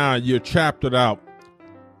 right now, you're chaptered out,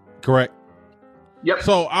 correct? Yep.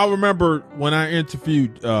 So, I remember when I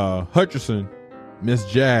interviewed Hutcherson, Miss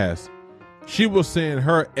Jazz, she was saying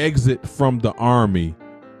her exit from the Army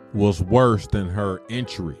was worse than her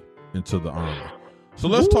entry into the Army. So,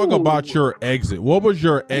 let's talk about your exit. What was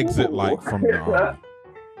your exit like from the Army?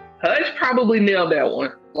 Hutch probably nailed that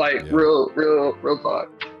one. Like, real talk.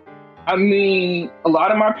 I mean, a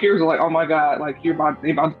lot of my peers are like, oh my God, like, they about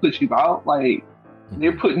to put you out. Like,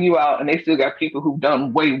 they're putting you out and they still got people who've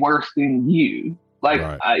done way worse than you. Like,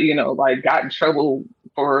 like got in trouble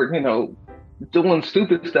for, doing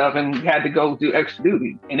stupid stuff and had to go do extra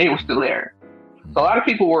duty and they were still there. So a lot of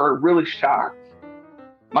people were really shocked.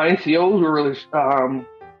 My NCOs were really,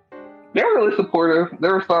 they were really supportive.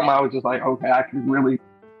 There were some I was just like, okay, I can really,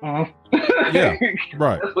 yeah,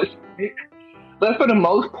 right. That's what you think. But for the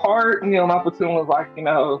most part, my platoon was like,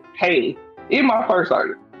 hey, even my first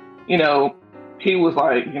sergeant, he was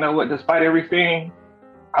like, you know what, despite everything,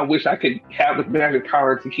 I wish I could have the magic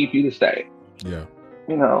power to keep you to stay. Yeah.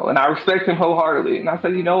 And I respect him wholeheartedly. And I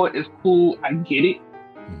said, you know what, it's cool. I get it.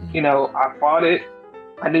 Mm-hmm. I fought it.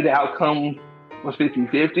 I knew the outcome was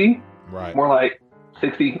 50-50. Right. More like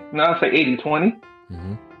 60, I'd say 80-20.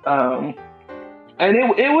 Mm-hmm. And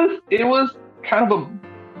it was kind of a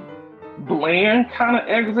bland kind of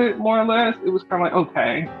exit, more or less. It was kind of like,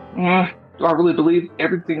 okay, do I really believe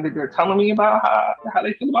everything that they're telling me about how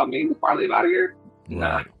they feel about me before I leave out of here?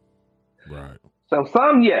 Nah. Right. So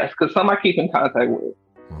some, yes, because some I keep in contact with.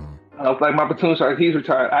 Like my platoon sergeant, he's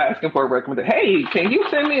retired. I asked him for a recommendation. Hey, can you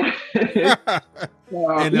send me?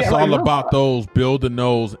 And it's all about those building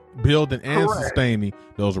and sustaining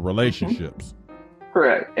those relationships.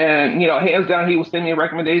 Correct. And hands down, he was sending me a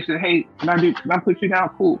recommendation. Hey, can I put you down?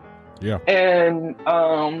 Cool. Yeah. And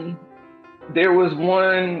there was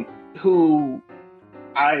one who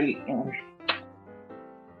I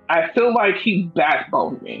feel like he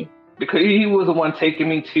backboned me because he was the one taking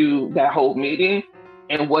me to that whole meeting,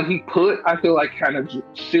 and what he put, I feel like kind of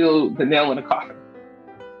sealed the nail in the coffin.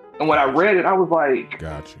 And when I read it, I was like,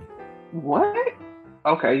 "Got you." What?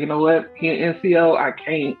 Okay, you know what? He in NCO, I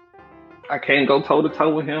can't go toe to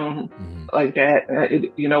toe with him like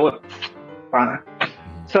that. You know what? Fine.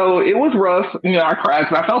 So it was rough. You know, I cried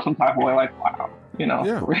because I felt some type of way. Like, wow, you know,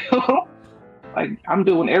 for real. Like, I'm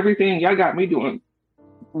doing everything. Y'all got me doing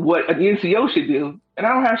what an NCO should do, and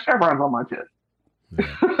I don't have chevrons on my chest.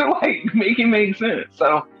 Yeah. Like, make it make sense.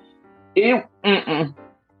 So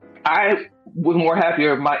I was more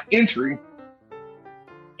happier of my entry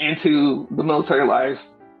into the military life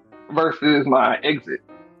versus my exit.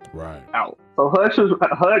 Right. Out. So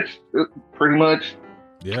Hutch pretty much.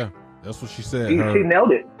 Yeah, that's what she said. She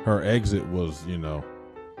nailed it. Her exit was, you know.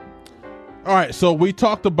 All right, so we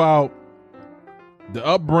talked about the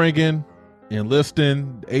upbringing,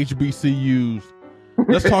 enlisting, HBCUs.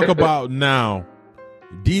 Let's talk about now.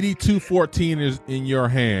 DD 214 is in your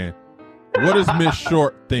hand. What is Miss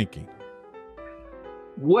Short thinking?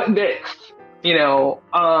 What next? You know,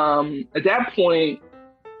 at that point,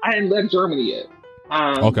 I hadn't left Germany yet.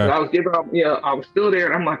 Okay. I was giving up, I was still there,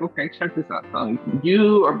 and I'm like, okay, check this out, son.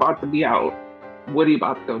 You are about to be out. What are you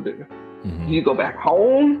about to go do? Mm-hmm. Do you go back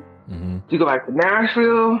home? Mm-hmm. Do you go back to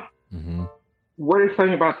Nashville? Mm-hmm. What is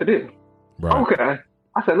something about to do? Right. Okay.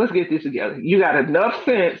 I said, let's get this together. You got enough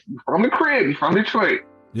sense. You're from the crib. You're from Detroit.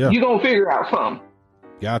 Yeah. You're going to figure out something.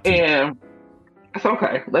 Got to. And it's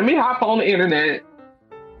okay. Let me hop on the internet.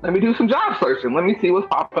 Let me do some job searching. Let me see what's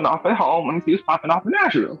popping off at home. Let me see what's popping off in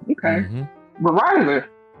Nashville. Okay. Mm-hmm. Verizon.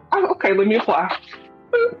 Okay, let me apply.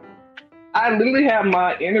 I literally had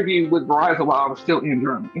my interview with Verizon while I was still in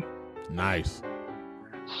Germany. Nice.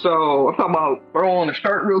 So I'm talking about throw on a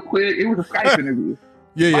shirt real quick. It was a Skype interview.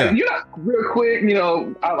 Yeah. Real quick,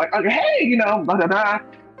 I was like, hey, blah, blah, blah.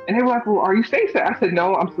 And they were like, well, are you stateside? I said,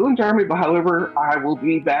 no, I'm still in Germany, but however, I will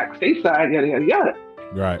be back stateside, yada, yada, yada.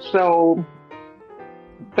 Right. So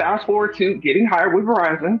fast forward to getting hired with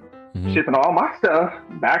Verizon, shipping all my stuff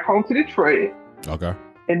back home to Detroit. Okay.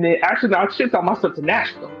 And then actually, I shipped all my stuff to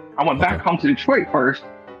Nashville. I went back home to Detroit first.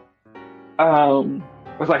 I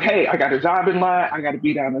was like, hey, I got a job in line. I got to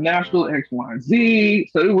be down in Nashville, X, Y, and Z.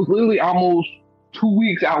 So it was literally almost 2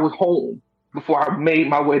 weeks I was home before I made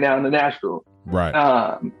my way down to Nashville.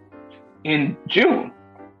 Right. In June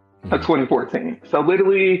of 2014. So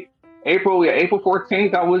literally April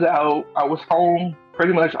 14th, I was out. I was home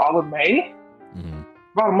pretty much all of May,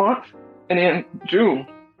 about a month. And then June,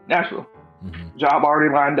 Nashville. Job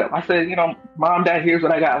already lined up. I said, Mom, Dad, here's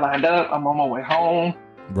what I got lined up. I'm on my way home.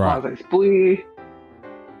 Right. I was like, please.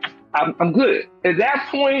 I'm good. At that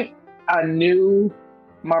point, I knew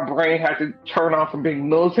my brain had to turn off from being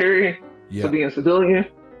military to being civilian,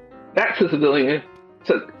 back to civilian,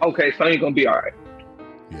 to, okay, so you're going to be all right.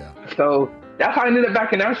 Yeah. So that's how I ended up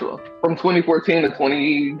back in Nashville from 2014 to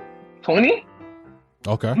 2020.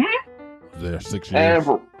 Okay. Mm-hmm. There 6 years.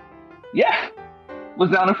 And was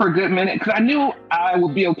down there for a good minute because I knew I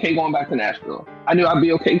would be okay going back to Nashville. I knew I'd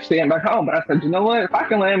be okay staying back home, but I said, you know what? If I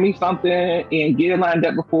can land me something and get it lined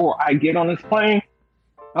up before I get on this plane,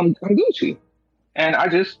 I'm Gucci. And I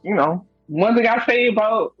just, one thing I say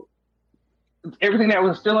about everything that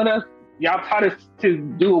was still in us, y'all taught us to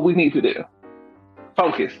do what we need to do.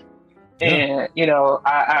 Focus. Yeah. And,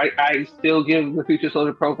 I still give the Future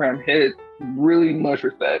Soldier program head really much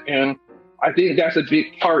respect. And I think that's a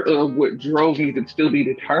big part of what drove me to still be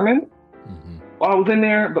determined while I was in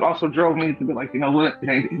there, but also drove me to be like, you know what, it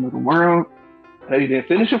ain't the end of the world. I know you didn't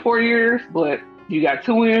finish it 4 years, but you got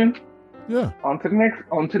 2 in. Yeah. On to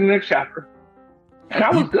the next chapter. And I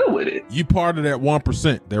was good with it. You part of that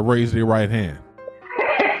 1% that raised their right hand.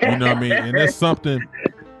 You know what I mean? And there's something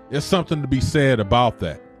to be said about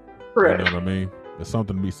that. Correct. You know what I mean? There's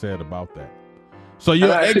something to be said about that. So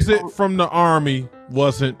your exit from the Army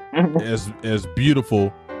wasn't as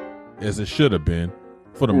beautiful as it should have been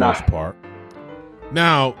for the most part.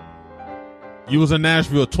 Now, you was in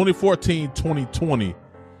Nashville 2014, 2020.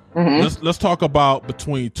 Let's talk about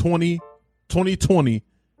between 2020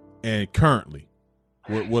 and currently.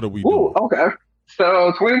 What are we doing? Okay.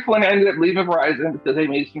 So 2020, I ended up leaving Verizon because they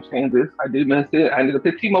made some changes. I do miss it. I ended up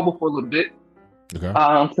at T-Mobile for a little bit. Okay.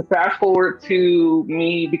 To fast forward to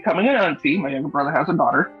me becoming an auntie, my younger brother has a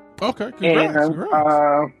daughter. Okay,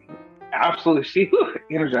 congrats. Absolutely, she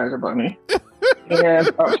energized about me.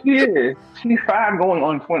 And she's 5 going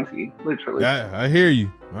on 20, literally. Yeah, I hear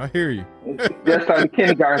you. Just started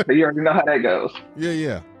kindergarten, so you already know how that goes.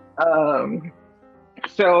 Yeah.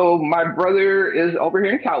 So my brother is over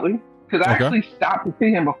here in Cali. because I actually stopped to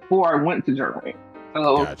see him before I went to Germany.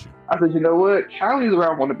 So Gotcha. I said, you know what? Cali's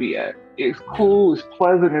where I want to be at. It's cool, it's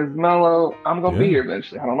pleasant, it's mellow. I'm going to be here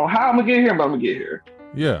eventually. I don't know how I'm going to get here, but I'm going to get here.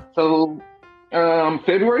 Yeah. So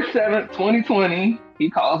February 7th, 2020, he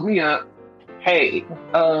calls me up. Hey,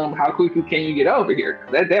 how quickly can you get over here?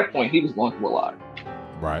 Because at that point, he was going through a lot.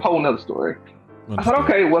 Right. Whole nother story. I said,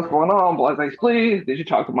 okay, what's going on? Blase, please. Did you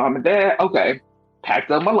talk to mom and dad? Okay.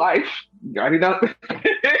 Packed up my life. You already know.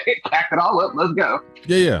 Packed it all up. Let's go.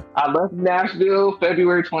 Yeah. I left Nashville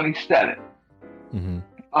February 27th.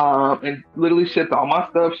 And literally shipped all my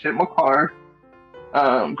stuff, shipped my car.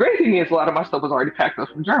 Great thing is a lot of my stuff was already packed up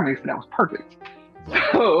from Germany, so that was perfect.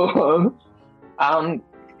 So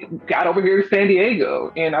got over here to San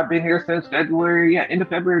Diego, and I've been here since end of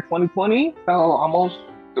February 2020, so almost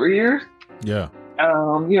 3 years. Yeah.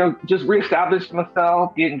 Just reestablished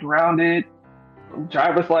myself, getting grounded,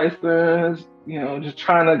 driver's license, just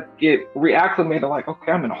trying to get reacclimated. Like,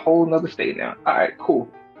 okay, I'm in a whole nother state now. All right, cool.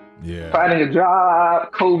 Yeah. Finding a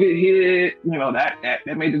job, COVID hit,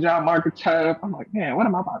 that made the job market tough. I'm like, man, what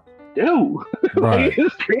am I about to do? Right.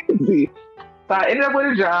 It's crazy. So I ended up with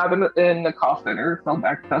a job in the call center, so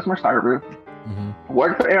back to customer service.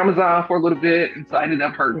 Worked for Amazon for a little bit, and so I ended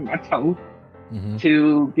up hurting my toe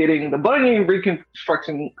to getting the bunion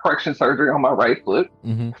reconstruction correction surgery on my right foot.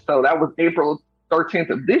 So that was April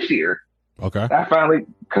 13th of this year. Okay. I finally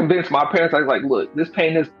convinced my parents. I was like, look, this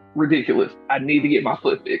pain is ridiculous. I need to get my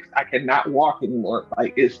foot fixed. I cannot walk anymore.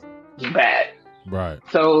 Like, it's bad. Right.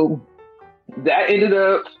 So that ended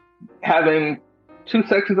up having 2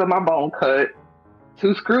 sections of my bone cut,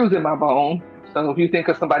 2 screws in my bone. So if you think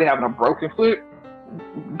of somebody having a broken foot,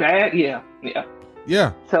 bad, yeah.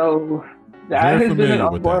 So that has been an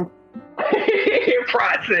ongoing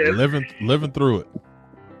process. Living through it.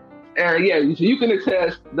 And so you can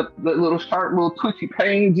attest the little sharp, little twitchy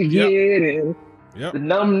pains you get, and the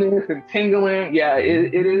numbness and tingling. Yeah,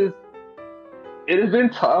 it is. It has been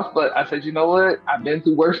tough, but I said, you know what? I've been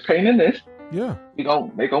through worse pain than this. Yeah. We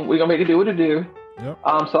gonna make it do what it do. Yep.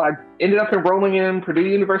 So I ended up enrolling in Purdue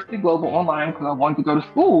University Global online because I wanted to go to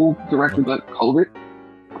school directly, but COVID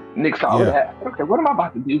nixed all of that. Okay, what am I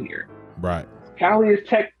about to do here? Right. Cali is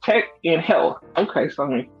tech and health. Okay, so I'm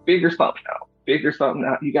gonna figure something out.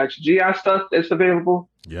 You got your GI stuff that's available.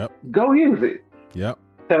 Yep. Go use it. Yep.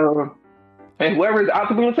 So, and whoever's out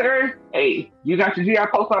the military, hey, you got your GI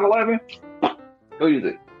Post 9/11. Go use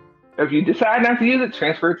it. If you decide not to use it,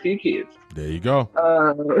 transfer it to your kids. There you go.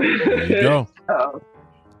 There you go.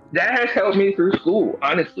 That has helped me through school,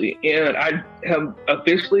 honestly. And I have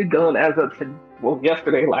officially done, as of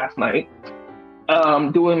last night,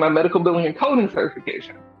 doing my medical billing and coding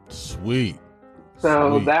certification. Sweet.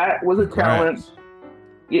 So that was a challenge.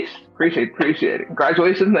 Yes, appreciate it.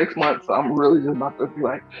 Graduation's next month, so I'm really just about to be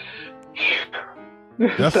like,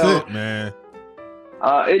 that's it, man.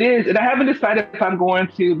 It is, and I haven't decided if I'm going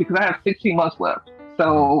to, because I have 16 months left.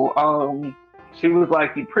 So she was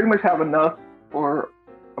like, you pretty much have enough for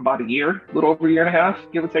about a year, a little over a year and a half,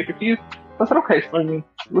 give or take a few. So I said, okay, so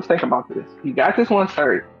let's think about this. You got this one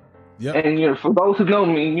cert. Yep. And for those who know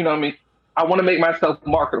me, I want to make myself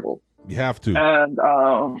marketable. You have to. And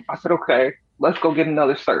I said, okay, let's go get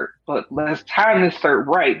another cert. But let's time this cert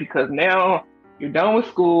right, because now you're done with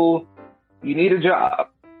school. You need a job.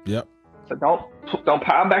 Yep. So don't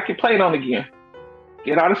pile back your plate on again.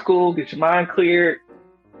 Get out of school, get your mind cleared,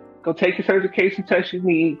 go take your certification test you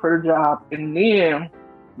need for the job, and then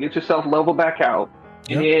get yourself leveled back out.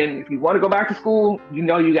 Yep. And then if you want to go back to school, you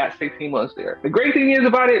got 16 months there. The great thing is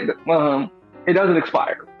about it, it doesn't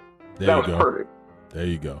expire. That was perfect. There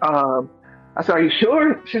you go. I said, are you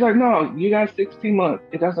sure? She's like, no, you got 16 months.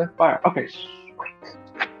 It doesn't expire. Okay, sweet.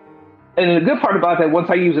 And the good part about that, once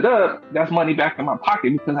I use it up, that's money back in my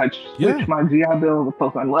pocket because I switched my GI Bill to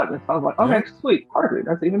Post 9/11. So I was like, okay, sweet, perfect.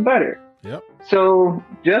 That's even better. Yep. So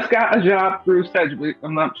just got a job through Sedgwick.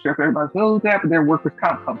 I'm not sure if everybody knows that, but they're a workers'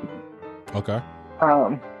 comp company. Okay.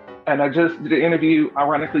 And I just did an interview,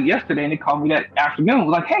 ironically, yesterday, and they called me that afternoon.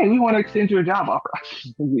 Was like, hey, we want to extend you a job offer.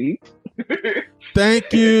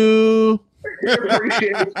 Thank you.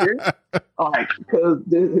 Appreciate it. Like, because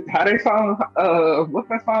how they song, what's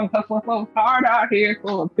that song? Hustling so hard out here.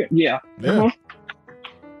 Yeah. Mm-hmm.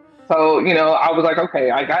 So, I was like,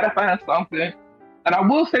 okay, I got to find something. And I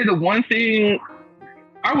will say the one thing,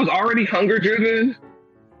 I was already hunger driven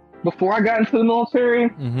before I got into the military.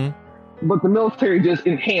 Mm-hmm. But the military just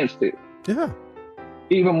enhanced it. Yeah.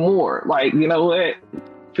 Even more. Like, you know what?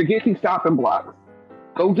 Forget these stopping blocks.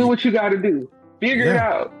 Go do what you got to do. Figure it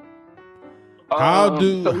out.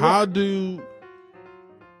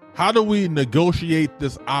 How do we negotiate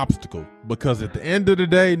this obstacle? Because at the end of the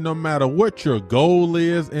day, no matter what your goal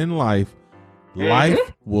is in life, life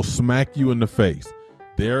will smack you in the face.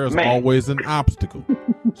 There is always an obstacle.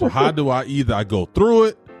 So how do I go through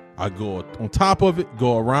it, I go on top of it,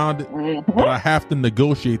 go around it, but I have to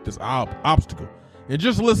negotiate this obstacle. And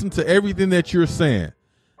just listen to everything that you're saying.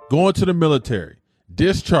 Going to the military,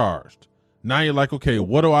 discharged. Now you're like, okay,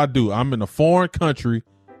 what do I do? I'm in a foreign country.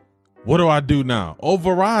 What do I do now? Oh,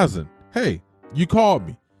 Verizon. Hey, you called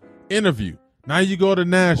me. Interview. Now you go to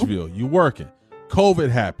Nashville. You working. COVID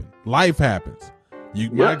happened. Life happens.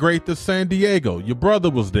 You migrate to San Diego. Your brother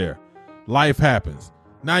was there. Life happens.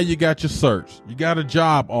 Now you got your search. You got a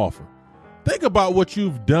job offer. Think about what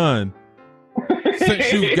you've done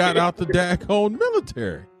since you got out the daggone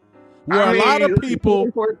military. Where a lot of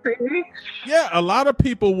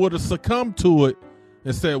people would have succumbed to it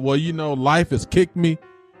and said, well, life has kicked me.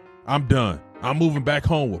 I'm done. I'm moving back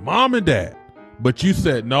home with mom and dad. But you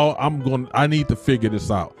said, no, I need to figure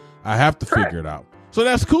this out. I have to figure it out. So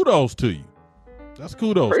that's kudos to you. That's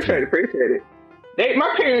kudos. Appreciate it.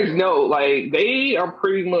 My parents know, like, they are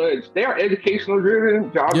educational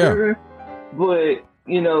driven, job driven, but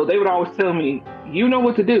they would always tell me, you know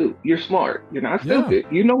what to do. You're smart. You're not stupid.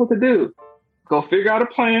 You know what to do. Go figure out a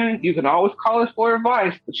plan. You can always call us for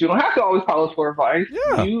advice, but you don't have to always call us for advice.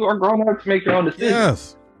 Yeah. You are grown enough to make your own decisions.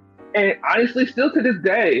 Yes. And honestly, still to this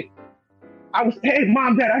day, hey,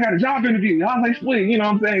 mom, dad, I got a job interview. I was like, sweet, you know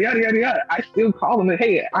what I'm saying? Yada, yada, yada. I still call them and,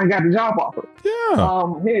 hey, I got a job offer.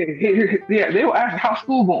 Yeah. They will ask, how's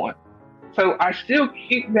school going? So I still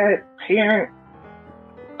keep that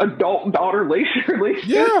parent-adult-daughter relationship.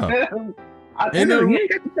 Yeah. I think you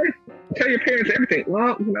ain't got to tell your parents everything.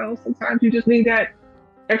 Well, sometimes you just need that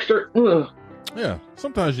extra. Yeah.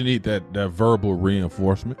 Sometimes you need that verbal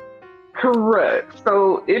reinforcement. Correct.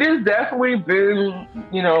 So it has definitely been,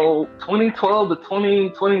 2012 to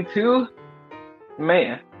 2022.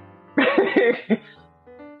 Man, it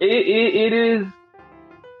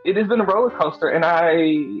has been a roller coaster, and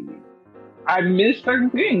I miss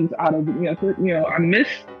certain things out of it.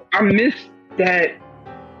 I miss that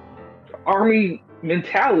Army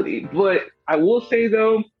mentality. But I will say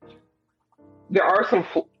though, there are some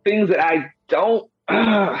things that I don't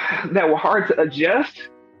that were hard to adjust.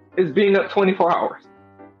 Is being up 24 hours.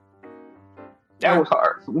 That was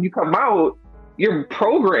hard. So when you come out, you're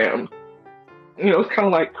programmed. It's kind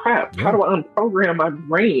of like, crap, how do I unprogram my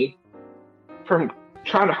brain from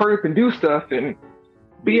trying to hurry up and do stuff and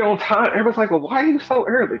be on time? Everybody's like, well, why are you so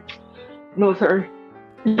early? Military.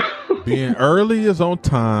 Being early is on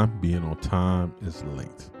time. Being on time is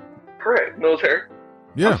late. Correct. Military.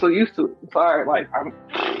 Yeah. I'm so used to it. Sorry. Like,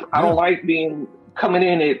 I don't like coming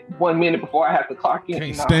in at 1 minute before I have to clock in.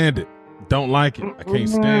 Can't stand it. Don't like it. I can't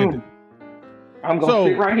stand it. I'm going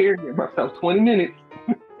to sit right here and give myself 20 minutes.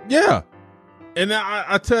 Yeah. And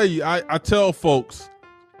I tell you, I tell folks,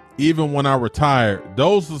 even when I retire,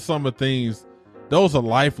 those are some of the things, those are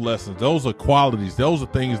life lessons. Those are qualities. Those are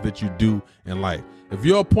things that you do in life. If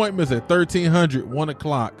your appointment's at 1300, 1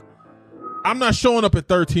 o'clock, I'm not showing up at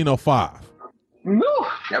 1305. No,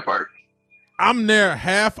 that part. I'm there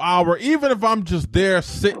half hour, even if I'm just there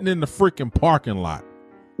sitting in the freaking parking lot.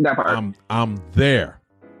 That part. I'm there.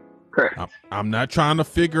 Correct. I'm not trying to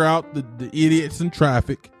figure out the idiots in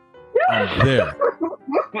traffic. I'm there.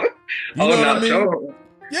 You know what I mean? Sure.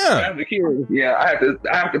 Yeah. Yeah, I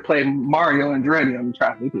have to play Mario and Andretti on the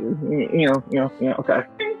traffic here. Okay.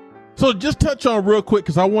 So just touch on real quick,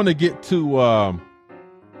 because I want to get to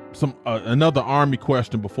another Army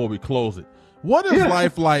question before we close it. What is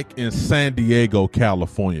life like in San Diego,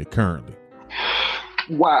 California currently?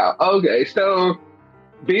 Wow. Okay. So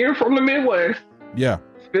being from the Midwest,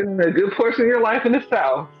 spending a good portion of your life in the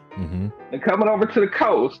South, and coming over to the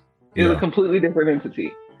coast is a completely different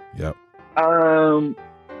entity. Yep. Cali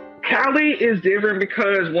is different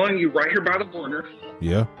because, one, you're right here by the border.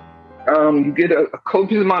 Yeah. You get a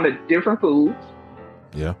copious amount of different foods.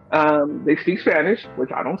 Yeah. They speak Spanish,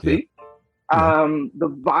 which I don't speak. The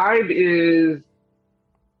vibe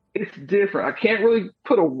it's different. I can't really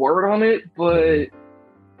put a word on it, but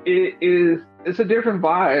it's a different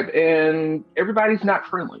vibe, and everybody's not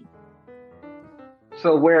friendly.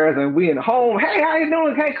 So whereas we in the home, hey, how you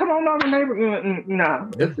doing? Hey, come on over, neighbor. No,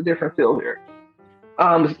 it's a different feel here.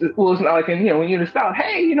 Well, it's not like when you're in the South,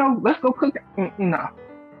 hey, let's go cook. No.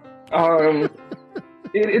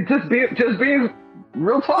 It just being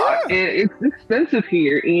real talk. It's expensive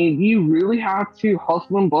here, and you really have to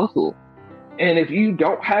hustle and bustle. And if you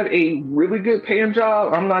don't have a really good paying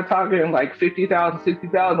job, I'm not talking like 50,000,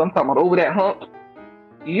 60,000. I'm talking about over that hump.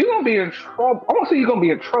 You're gonna be in trouble. I won't say you're gonna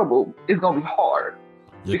be in trouble. It's gonna be hard.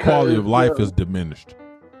 Your quality of life is diminished.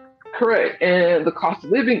 Correct. And the cost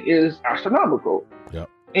of living is astronomical. Yep.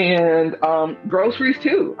 And groceries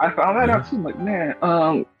too. I found that out too. I'm like, man,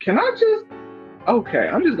 can I just, okay,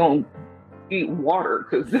 I'm just going to eat water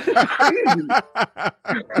because this is crazy.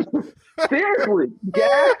 Seriously,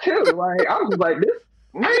 gas too. Like, I was like, this,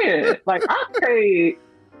 man, like I paid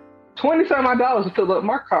 $20-some to fill up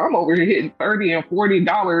my car. I'm over here hitting $30 and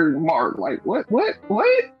 $40 mark. Like, what?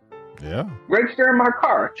 Yeah. Registering my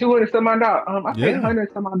car, $200-some. I paid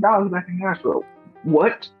 $100-some back in Nashville.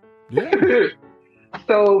 What? Yeah.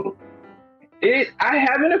 So I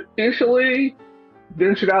haven't officially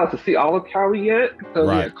ventured out to see all of Cali yet because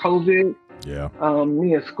we had COVID. Yeah.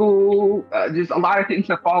 Me at school, just a lot of things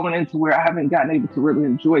have fallen into where I haven't gotten able to really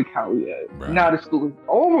enjoy Cali yet. Right. Now that school is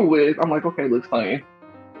over with, I'm like, okay, let's play.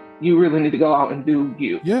 You really need to go out and do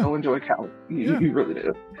you. Yeah. Go enjoy Cali. You really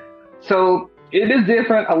do. So it is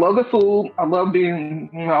different. I love the food. I love being,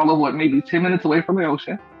 I love maybe 10 minutes away from the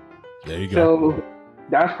ocean. There you go. So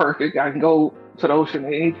that's perfect. I can go to the ocean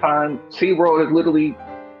at any time. SeaWorld is literally,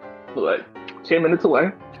 10 minutes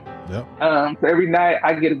away. Yep. So every night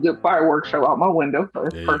I get a good fireworks show out my window. So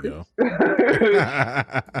it's perfect.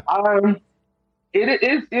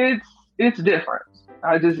 It's different.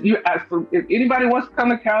 If anybody wants to come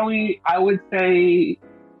to Cali, I would say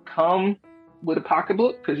come with a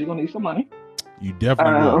pocketbook because you're gonna need some money. You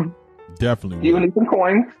definitely will. Definitely will. You're gonna need some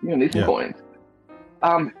coins. Coins.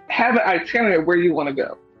 Have an itinerary where you want to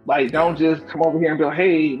go. Like, don't just come over here and be like,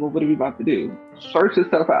 hey, what are we about to do? Search this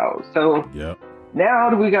stuff out. So now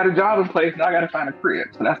that we got a job in place, now I got to find a crib.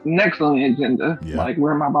 So that's the next on the agenda. Yeah. Like,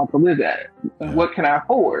 where am I about to live at? And what can I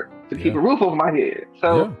afford to keep a roof over my head?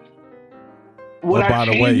 So, by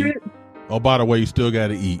the way, you still got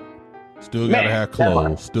to eat. Still got to have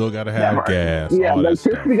clothes. Still got to have gas. Yeah,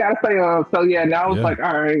 electricity got to stay on. So, now it's like,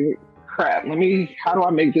 all right, crap. How do I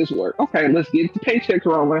make this work? Okay, let's get the paychecks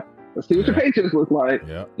rolling. Let's see what your paychecks look like.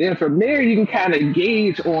 Yeah. Then from there, you can kind of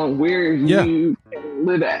gauge on where you can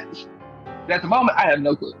live at. At the moment, I have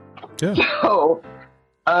no clue. Yeah. So,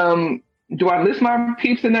 do I miss my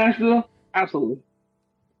peeps in Nashville? Absolutely.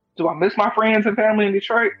 Do I miss my friends and family in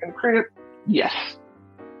Detroit and the crib? Yes.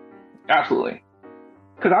 Absolutely.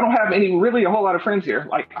 Because I don't have a whole lot of friends here.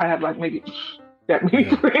 Like, I have maybe that many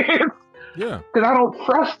friends. Yeah. Because I don't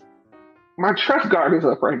trust, my trust guard is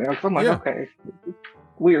up right now. So I'm like, okay, it's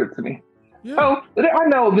weird to me. Yeah. So I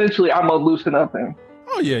know eventually I'm going to loosen up and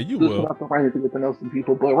you will. Loosen up and finally to get to know some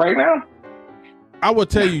people. But right now, I will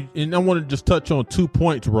tell you, and I want to just touch on 2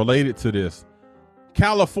 points related to this.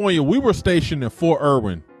 California, we were stationed in Fort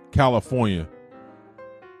Irwin, California,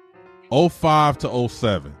 05 to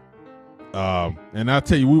 07. And I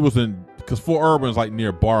tell you, we was because Fort Irwin is like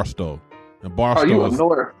near Barstow. And Barstow you was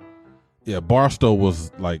north. Yeah, Barstow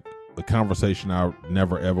was like a conversation I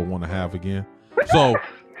never ever want to have again. So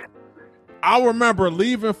I remember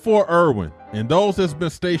leaving Fort Irwin, and those that's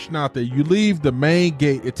been stationed out there, you leave the main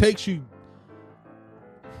gate. It takes you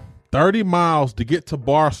 30 miles to get to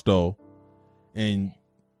Barstow, and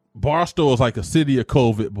Barstow is like a city of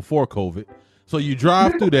COVID before COVID. So you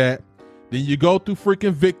drive through that, then you go through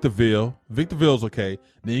freaking Victorville. Victorville's okay.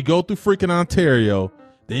 Then you go through freaking Ontario.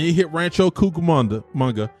 Then you hit Rancho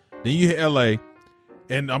Cucamonga. Then you hit LA.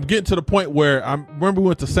 And I'm getting to the point where I remember we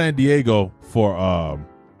went to San Diego for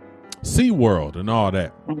SeaWorld and all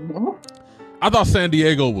that. Mm-hmm. I thought San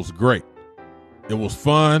Diego was great. It was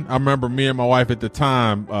fun. I remember me and my wife at the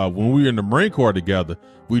time, when we were in the Marine Corps together,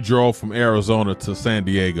 we drove from Arizona to San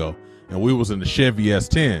Diego, and we was in the Chevy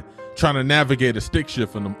S10 trying to navigate a stick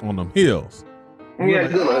shift on them hills.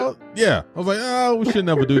 I was like, we should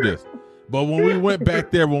never do this. But when we went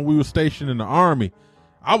back there, when we were stationed in the Army,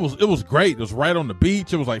 it was great. It was right on the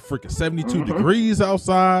beach. It was like freaking 72 degrees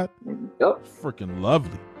outside. Yep. Freaking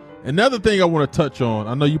lovely. Another thing I want to touch on,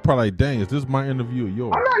 I know you probably like, dang, is this my interview or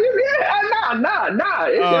yours? I'm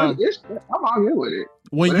all good with it.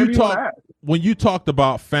 When you talked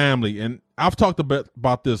about family, and I've talked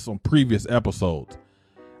about this on previous episodes,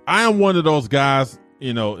 I am one of those guys,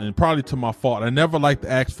 and probably to my fault, I never like to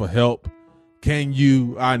ask for help. Can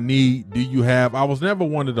you, I need, do you have? I was never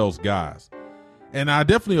one of those guys. And I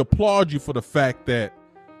definitely applaud you for the fact that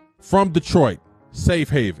from Detroit, safe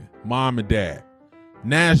haven, mom and dad.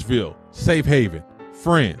 Nashville, safe haven,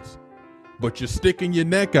 friends. But you're sticking your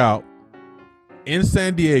neck out in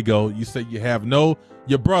San Diego. You say you have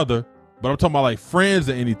your brother, but I'm talking about like friends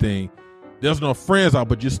or anything. There's no friends out,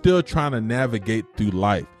 but you're still trying to navigate through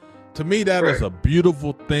life. To me, that is a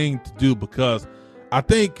beautiful thing to do, because I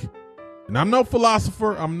think, and I'm no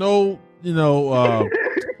philosopher, I'm no,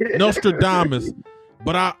 Nostradamus,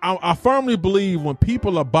 but I firmly believe when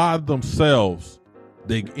people are by themselves,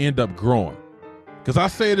 they end up growing. Because I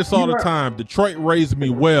say this all the time, Detroit raised me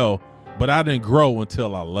well, but I didn't grow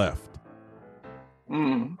until I left.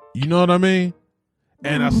 Mm. You know what I mean?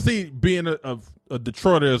 And I see being a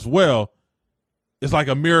Detroiter as well, it's like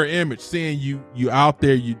a mirror image, seeing you out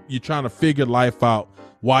there, you're trying to figure life out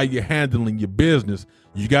while you're handling your business.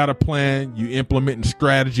 You got a plan, you implementing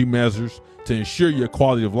strategy measures to ensure your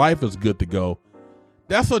quality of life is good to go.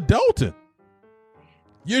 That's adulting.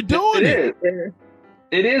 You're doing it.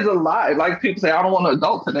 It is a lot. Like people say, I don't want to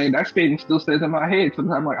adult today. That statement still stays in my head.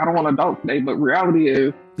 Sometimes like, I don't want to adult today. But reality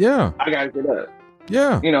is, I got to get up.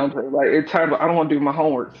 Yeah. You know what I'm saying? Like, it's time, I don't want to do my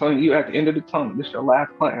homework. So you at the end of the tunnel, this is your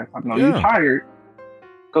last class. I know you're tired.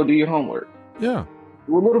 Go do your homework. Yeah.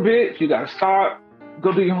 Do a little bit. You got to stop.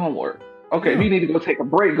 Go do your homework. Okay, if you need to go take a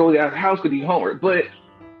break, go out of the house, go do your homework. But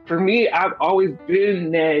for me, I've always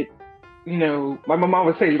been that, you know, my mom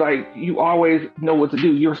would say, like, you always know what to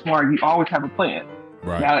do. You're smart. You always have a plan.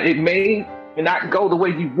 Right. Now, it may not go the way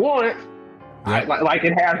you want, like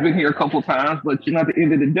it has been here a couple times, but you know, at the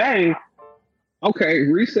end of the day, okay,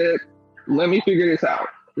 reset. Let me figure this out.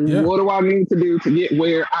 Yeah. What do I need to do to get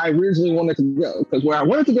where I originally wanted to go? Because where I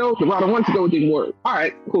wanted to go, the route I wanted to go didn't work. All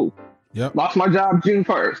right, cool. Yep. Lost my job June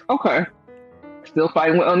 1st. Okay. Still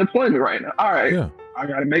fighting with unemployment right now. All right. Yeah. I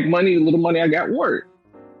got to make money. The little money I got work.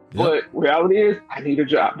 Yep. But reality is, I need a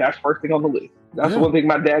job. That's first thing on the list. That's one thing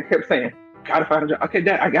my dad kept saying. Gotta find a job. Okay,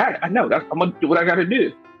 Dad, I got it. I know. I'm gonna do what I gotta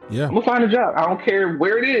do. Yeah. I'm gonna find a job. I don't care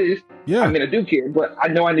where it is. Yeah. I mean, I do care, but I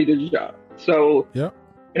know I need a job. So,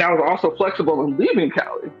 and I was also flexible in leaving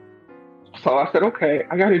Cali. So I said, okay,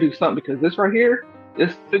 I gotta do something because this right here,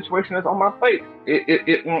 this situation is on my plate.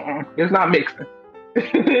 It's not mixing.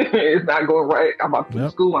 It's not going right. I'm about to go to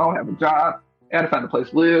school. I don't have a job. I gotta find a place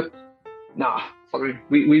to live. Nah. So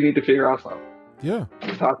we need to figure out something. Yeah.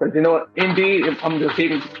 So I said, you know what? Indeed, I'm just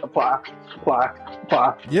hitting apply.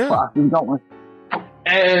 Yeah. Keep going.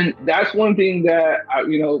 And that's one thing that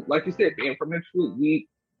you know, like you said, being from Detroit, we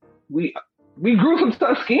grew some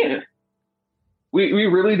tough skin. We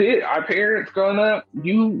really did. Our parents growing up,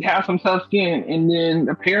 you have some tough skin, and then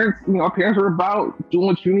the parents, you know, our parents were about doing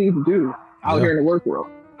what you need to do out here in the work world,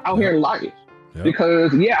 out here in life. Yeah.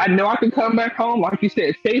 Because I know I can come back home, like you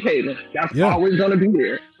said, safe haven. That's always gonna be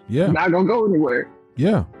there. Yeah. I'm not gonna go anywhere.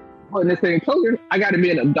 Yeah. But in the same token, I got to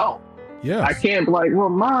be an adult. Yeah. I can't be like, well,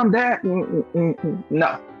 Mom, Dad,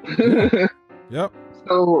 no. Yep.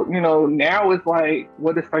 So, you know, now it's like,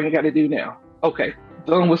 what is thing you got to do now? Okay,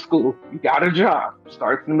 done with school. You got a job.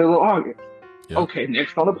 Starts in the middle of August. Yep. Okay,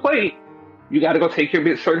 next on the plate, you got to go take your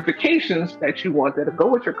certifications that you want that go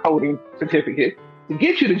with your coding certificate to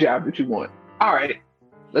get you the job that you want. All right,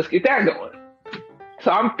 let's get that going.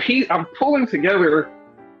 So I'm pulling together,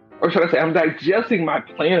 or should I say, I'm digesting my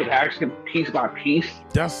plan of action piece by piece.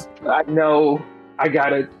 I know I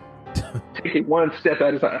gotta take it one step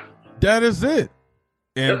at a time. That is it.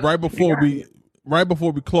 And right before we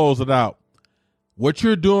close it out, what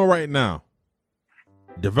you're doing right now,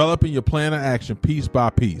 developing your plan of action piece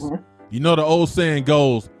by piece. Mm-hmm. You know the old saying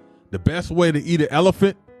goes, the best way to eat an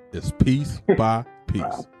elephant is piece by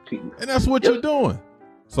piece. And that's what you're doing.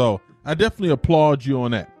 So I definitely applaud you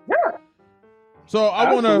on that. Yeah. So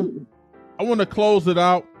I want to close it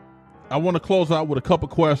out. I want to close out with a couple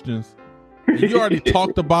questions. You already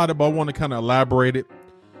talked about it, but I want to kind of elaborate it.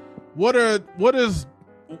 What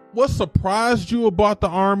surprised you about the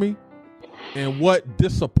Army, and what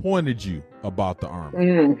disappointed you about the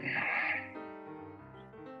Army?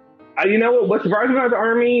 You know what surprised me about the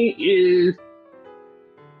Army is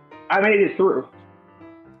I made it through.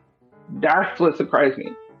 That's what surprised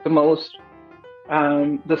me the most.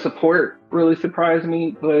 The support really surprised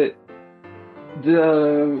me, but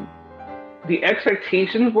the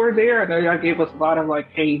expectations were there. I know y'all gave us a lot of like,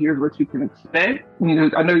 hey, here's what you can expect. You know,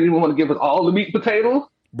 I know you didn't want to give us all the meat and potatoes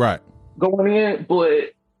right going in,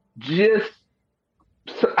 but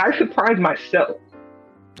I surprised myself.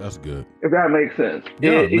 That's good. If that makes sense.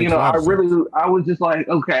 Yeah, you know, I was just like,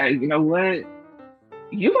 okay, you know what?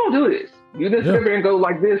 You gonna do this. You didn't sit there and go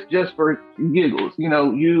like this just for giggles. You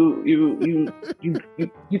know, you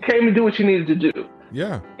came to do what you needed to do.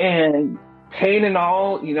 Yeah. And pain and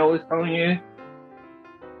all, you know, it's telling you,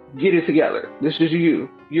 get it together. This is you.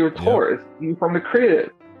 You're a Taurus. You from the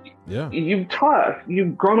crib. Yeah. You tough.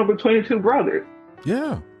 You've grown up between two brothers.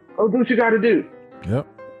 Yeah. Go do what you got to do. Yep.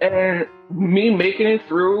 And me making it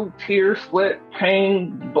through, tears, sweat,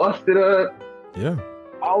 pain, busted up. Yeah.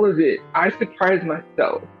 All of it. I surprised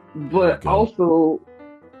myself. But also,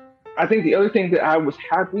 I think the other thing that I was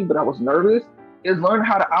happy, but I was nervous, is learn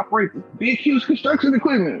how to operate this big, huge construction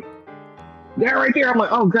equipment. That right there, I'm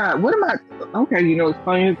like, oh God, what am I? Okay, you know, it's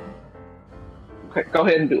funny. Okay, go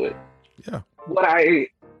ahead and do it. Yeah.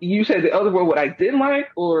 You said the other word, what I didn't like,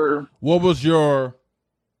 or what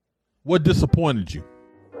disappointed you?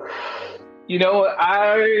 You know,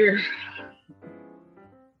 I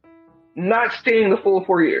not staying the full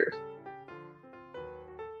 4 years,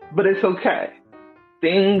 but it's okay.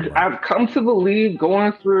 I've come to believe,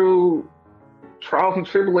 going through trials and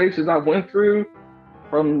tribulations I went through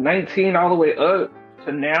from 19 all the way up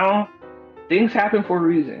to now, things happen for a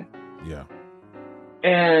reason. Yeah.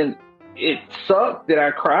 And it sucked. Did I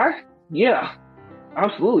cry? Yeah,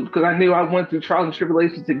 absolutely. Because I knew I went through trials and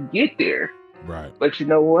tribulations to get there. Right. But you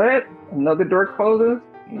know what? Another door closes,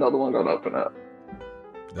 another one gonna open up.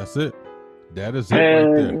 That's it. That is it.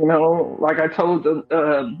 And right there. You know, like I told the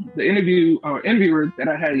interviewer that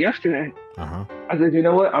I had yesterday, I said, you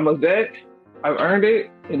know what? I'm a vet. I've earned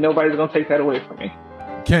it, and nobody's gonna take that away from me.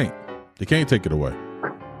 Can't. They can't take it away.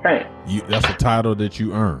 Can't. That's a title that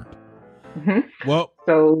you earned. Mm-hmm. Well.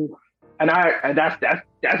 So, and that's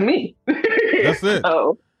me. That's it.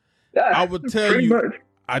 So, I would tell you, much.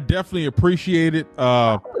 I definitely appreciate it.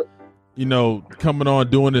 You know, coming on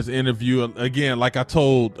doing this interview again. Like I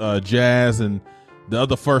told Jazz and the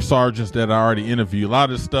other first sergeants that I already interviewed, a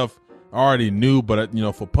lot of this stuff I already knew, but you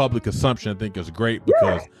know, for public consumption, I think it's great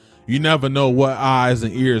because you never know what eyes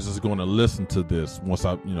and ears is going to listen to this once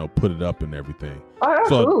I, put it up and everything. Oh,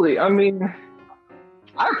 absolutely. So, I mean,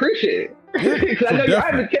 I appreciate it. Because I know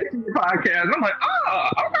you're catching your podcast. I'm like, oh,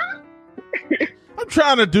 okay. I'm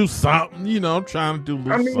trying to do something, I'm trying to do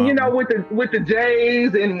something. With the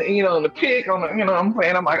J's and the pick on the, I'm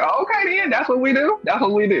playing. I'm like, oh, okay, then that's what we do. That's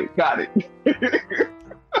what we do. Got it.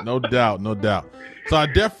 No doubt. So I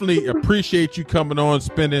definitely appreciate you coming on,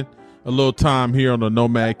 spending a little time here on the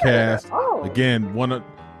Nomad Cast. Oh. Again,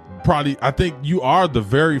 I think you are the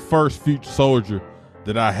very first future soldier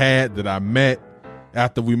that I met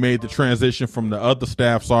after we made the transition from the other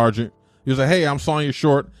staff sergeant. He was like, hey, I'm Sonya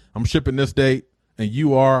Short. I'm shipping this date. And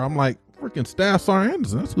you are, I'm like, freaking Staff Sergeant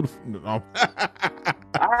Anderson. That's who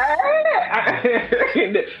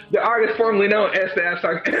the artist formerly known as Staff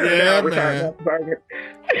Sergeant. Yeah, man.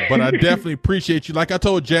 But I definitely appreciate you. Like I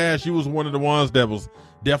told Jazz, you was one of the ones that was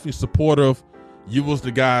definitely supportive. You was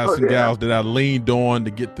the guys and gals that I leaned on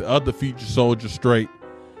to get the other future soldiers straight.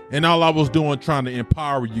 And all I was doing, trying to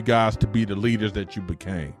empower you guys to be the leaders that you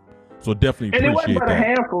became. So definitely appreciate that. And it wasn't but a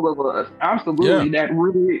handful of us. Absolutely. Yeah. That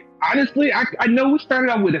really, honestly, I know we started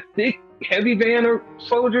out with a thick, heavy band of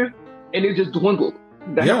soldiers, and it just dwindled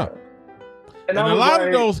down. And a lot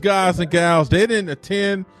of those guys and gals, they didn't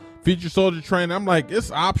attend future soldier training. I'm like, it's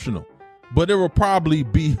optional. But it will probably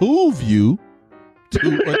behoove you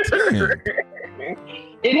to attend.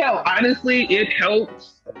 It helps. Honestly, it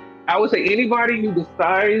helps. I would say anybody who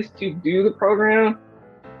decides to do the program,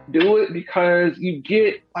 do it because you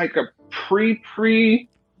get like a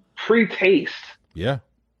pre-taste. Yeah.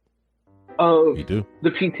 Of you do.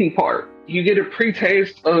 The PT part. You get a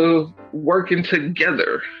pre-taste of working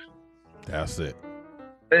together. That's it.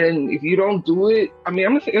 And if you don't do it, I mean,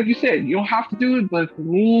 I'm gonna say, like you said, you don't have to do it, but for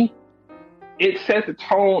me, it sets the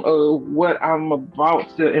tone of what I'm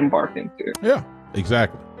about to embark into. Yeah,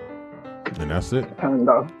 exactly. And that's it. And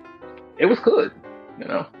it was good.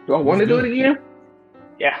 Do I want to do it again?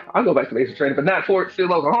 Yeah, I'll go back to basic training, but not Fort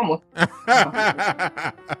Sill, Oklahoma.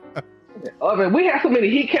 We had so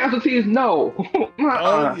many heat casualties. No.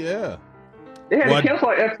 Oh, yeah. They had to cancel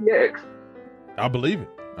like FTX. I believe it.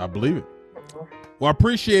 Well, I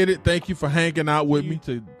appreciate it. Thank you for hanging out with me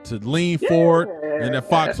to lean forward and that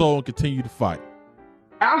foxhole and continue to fight.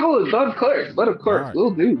 But of course. Right.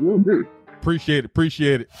 We'll do. Appreciate it.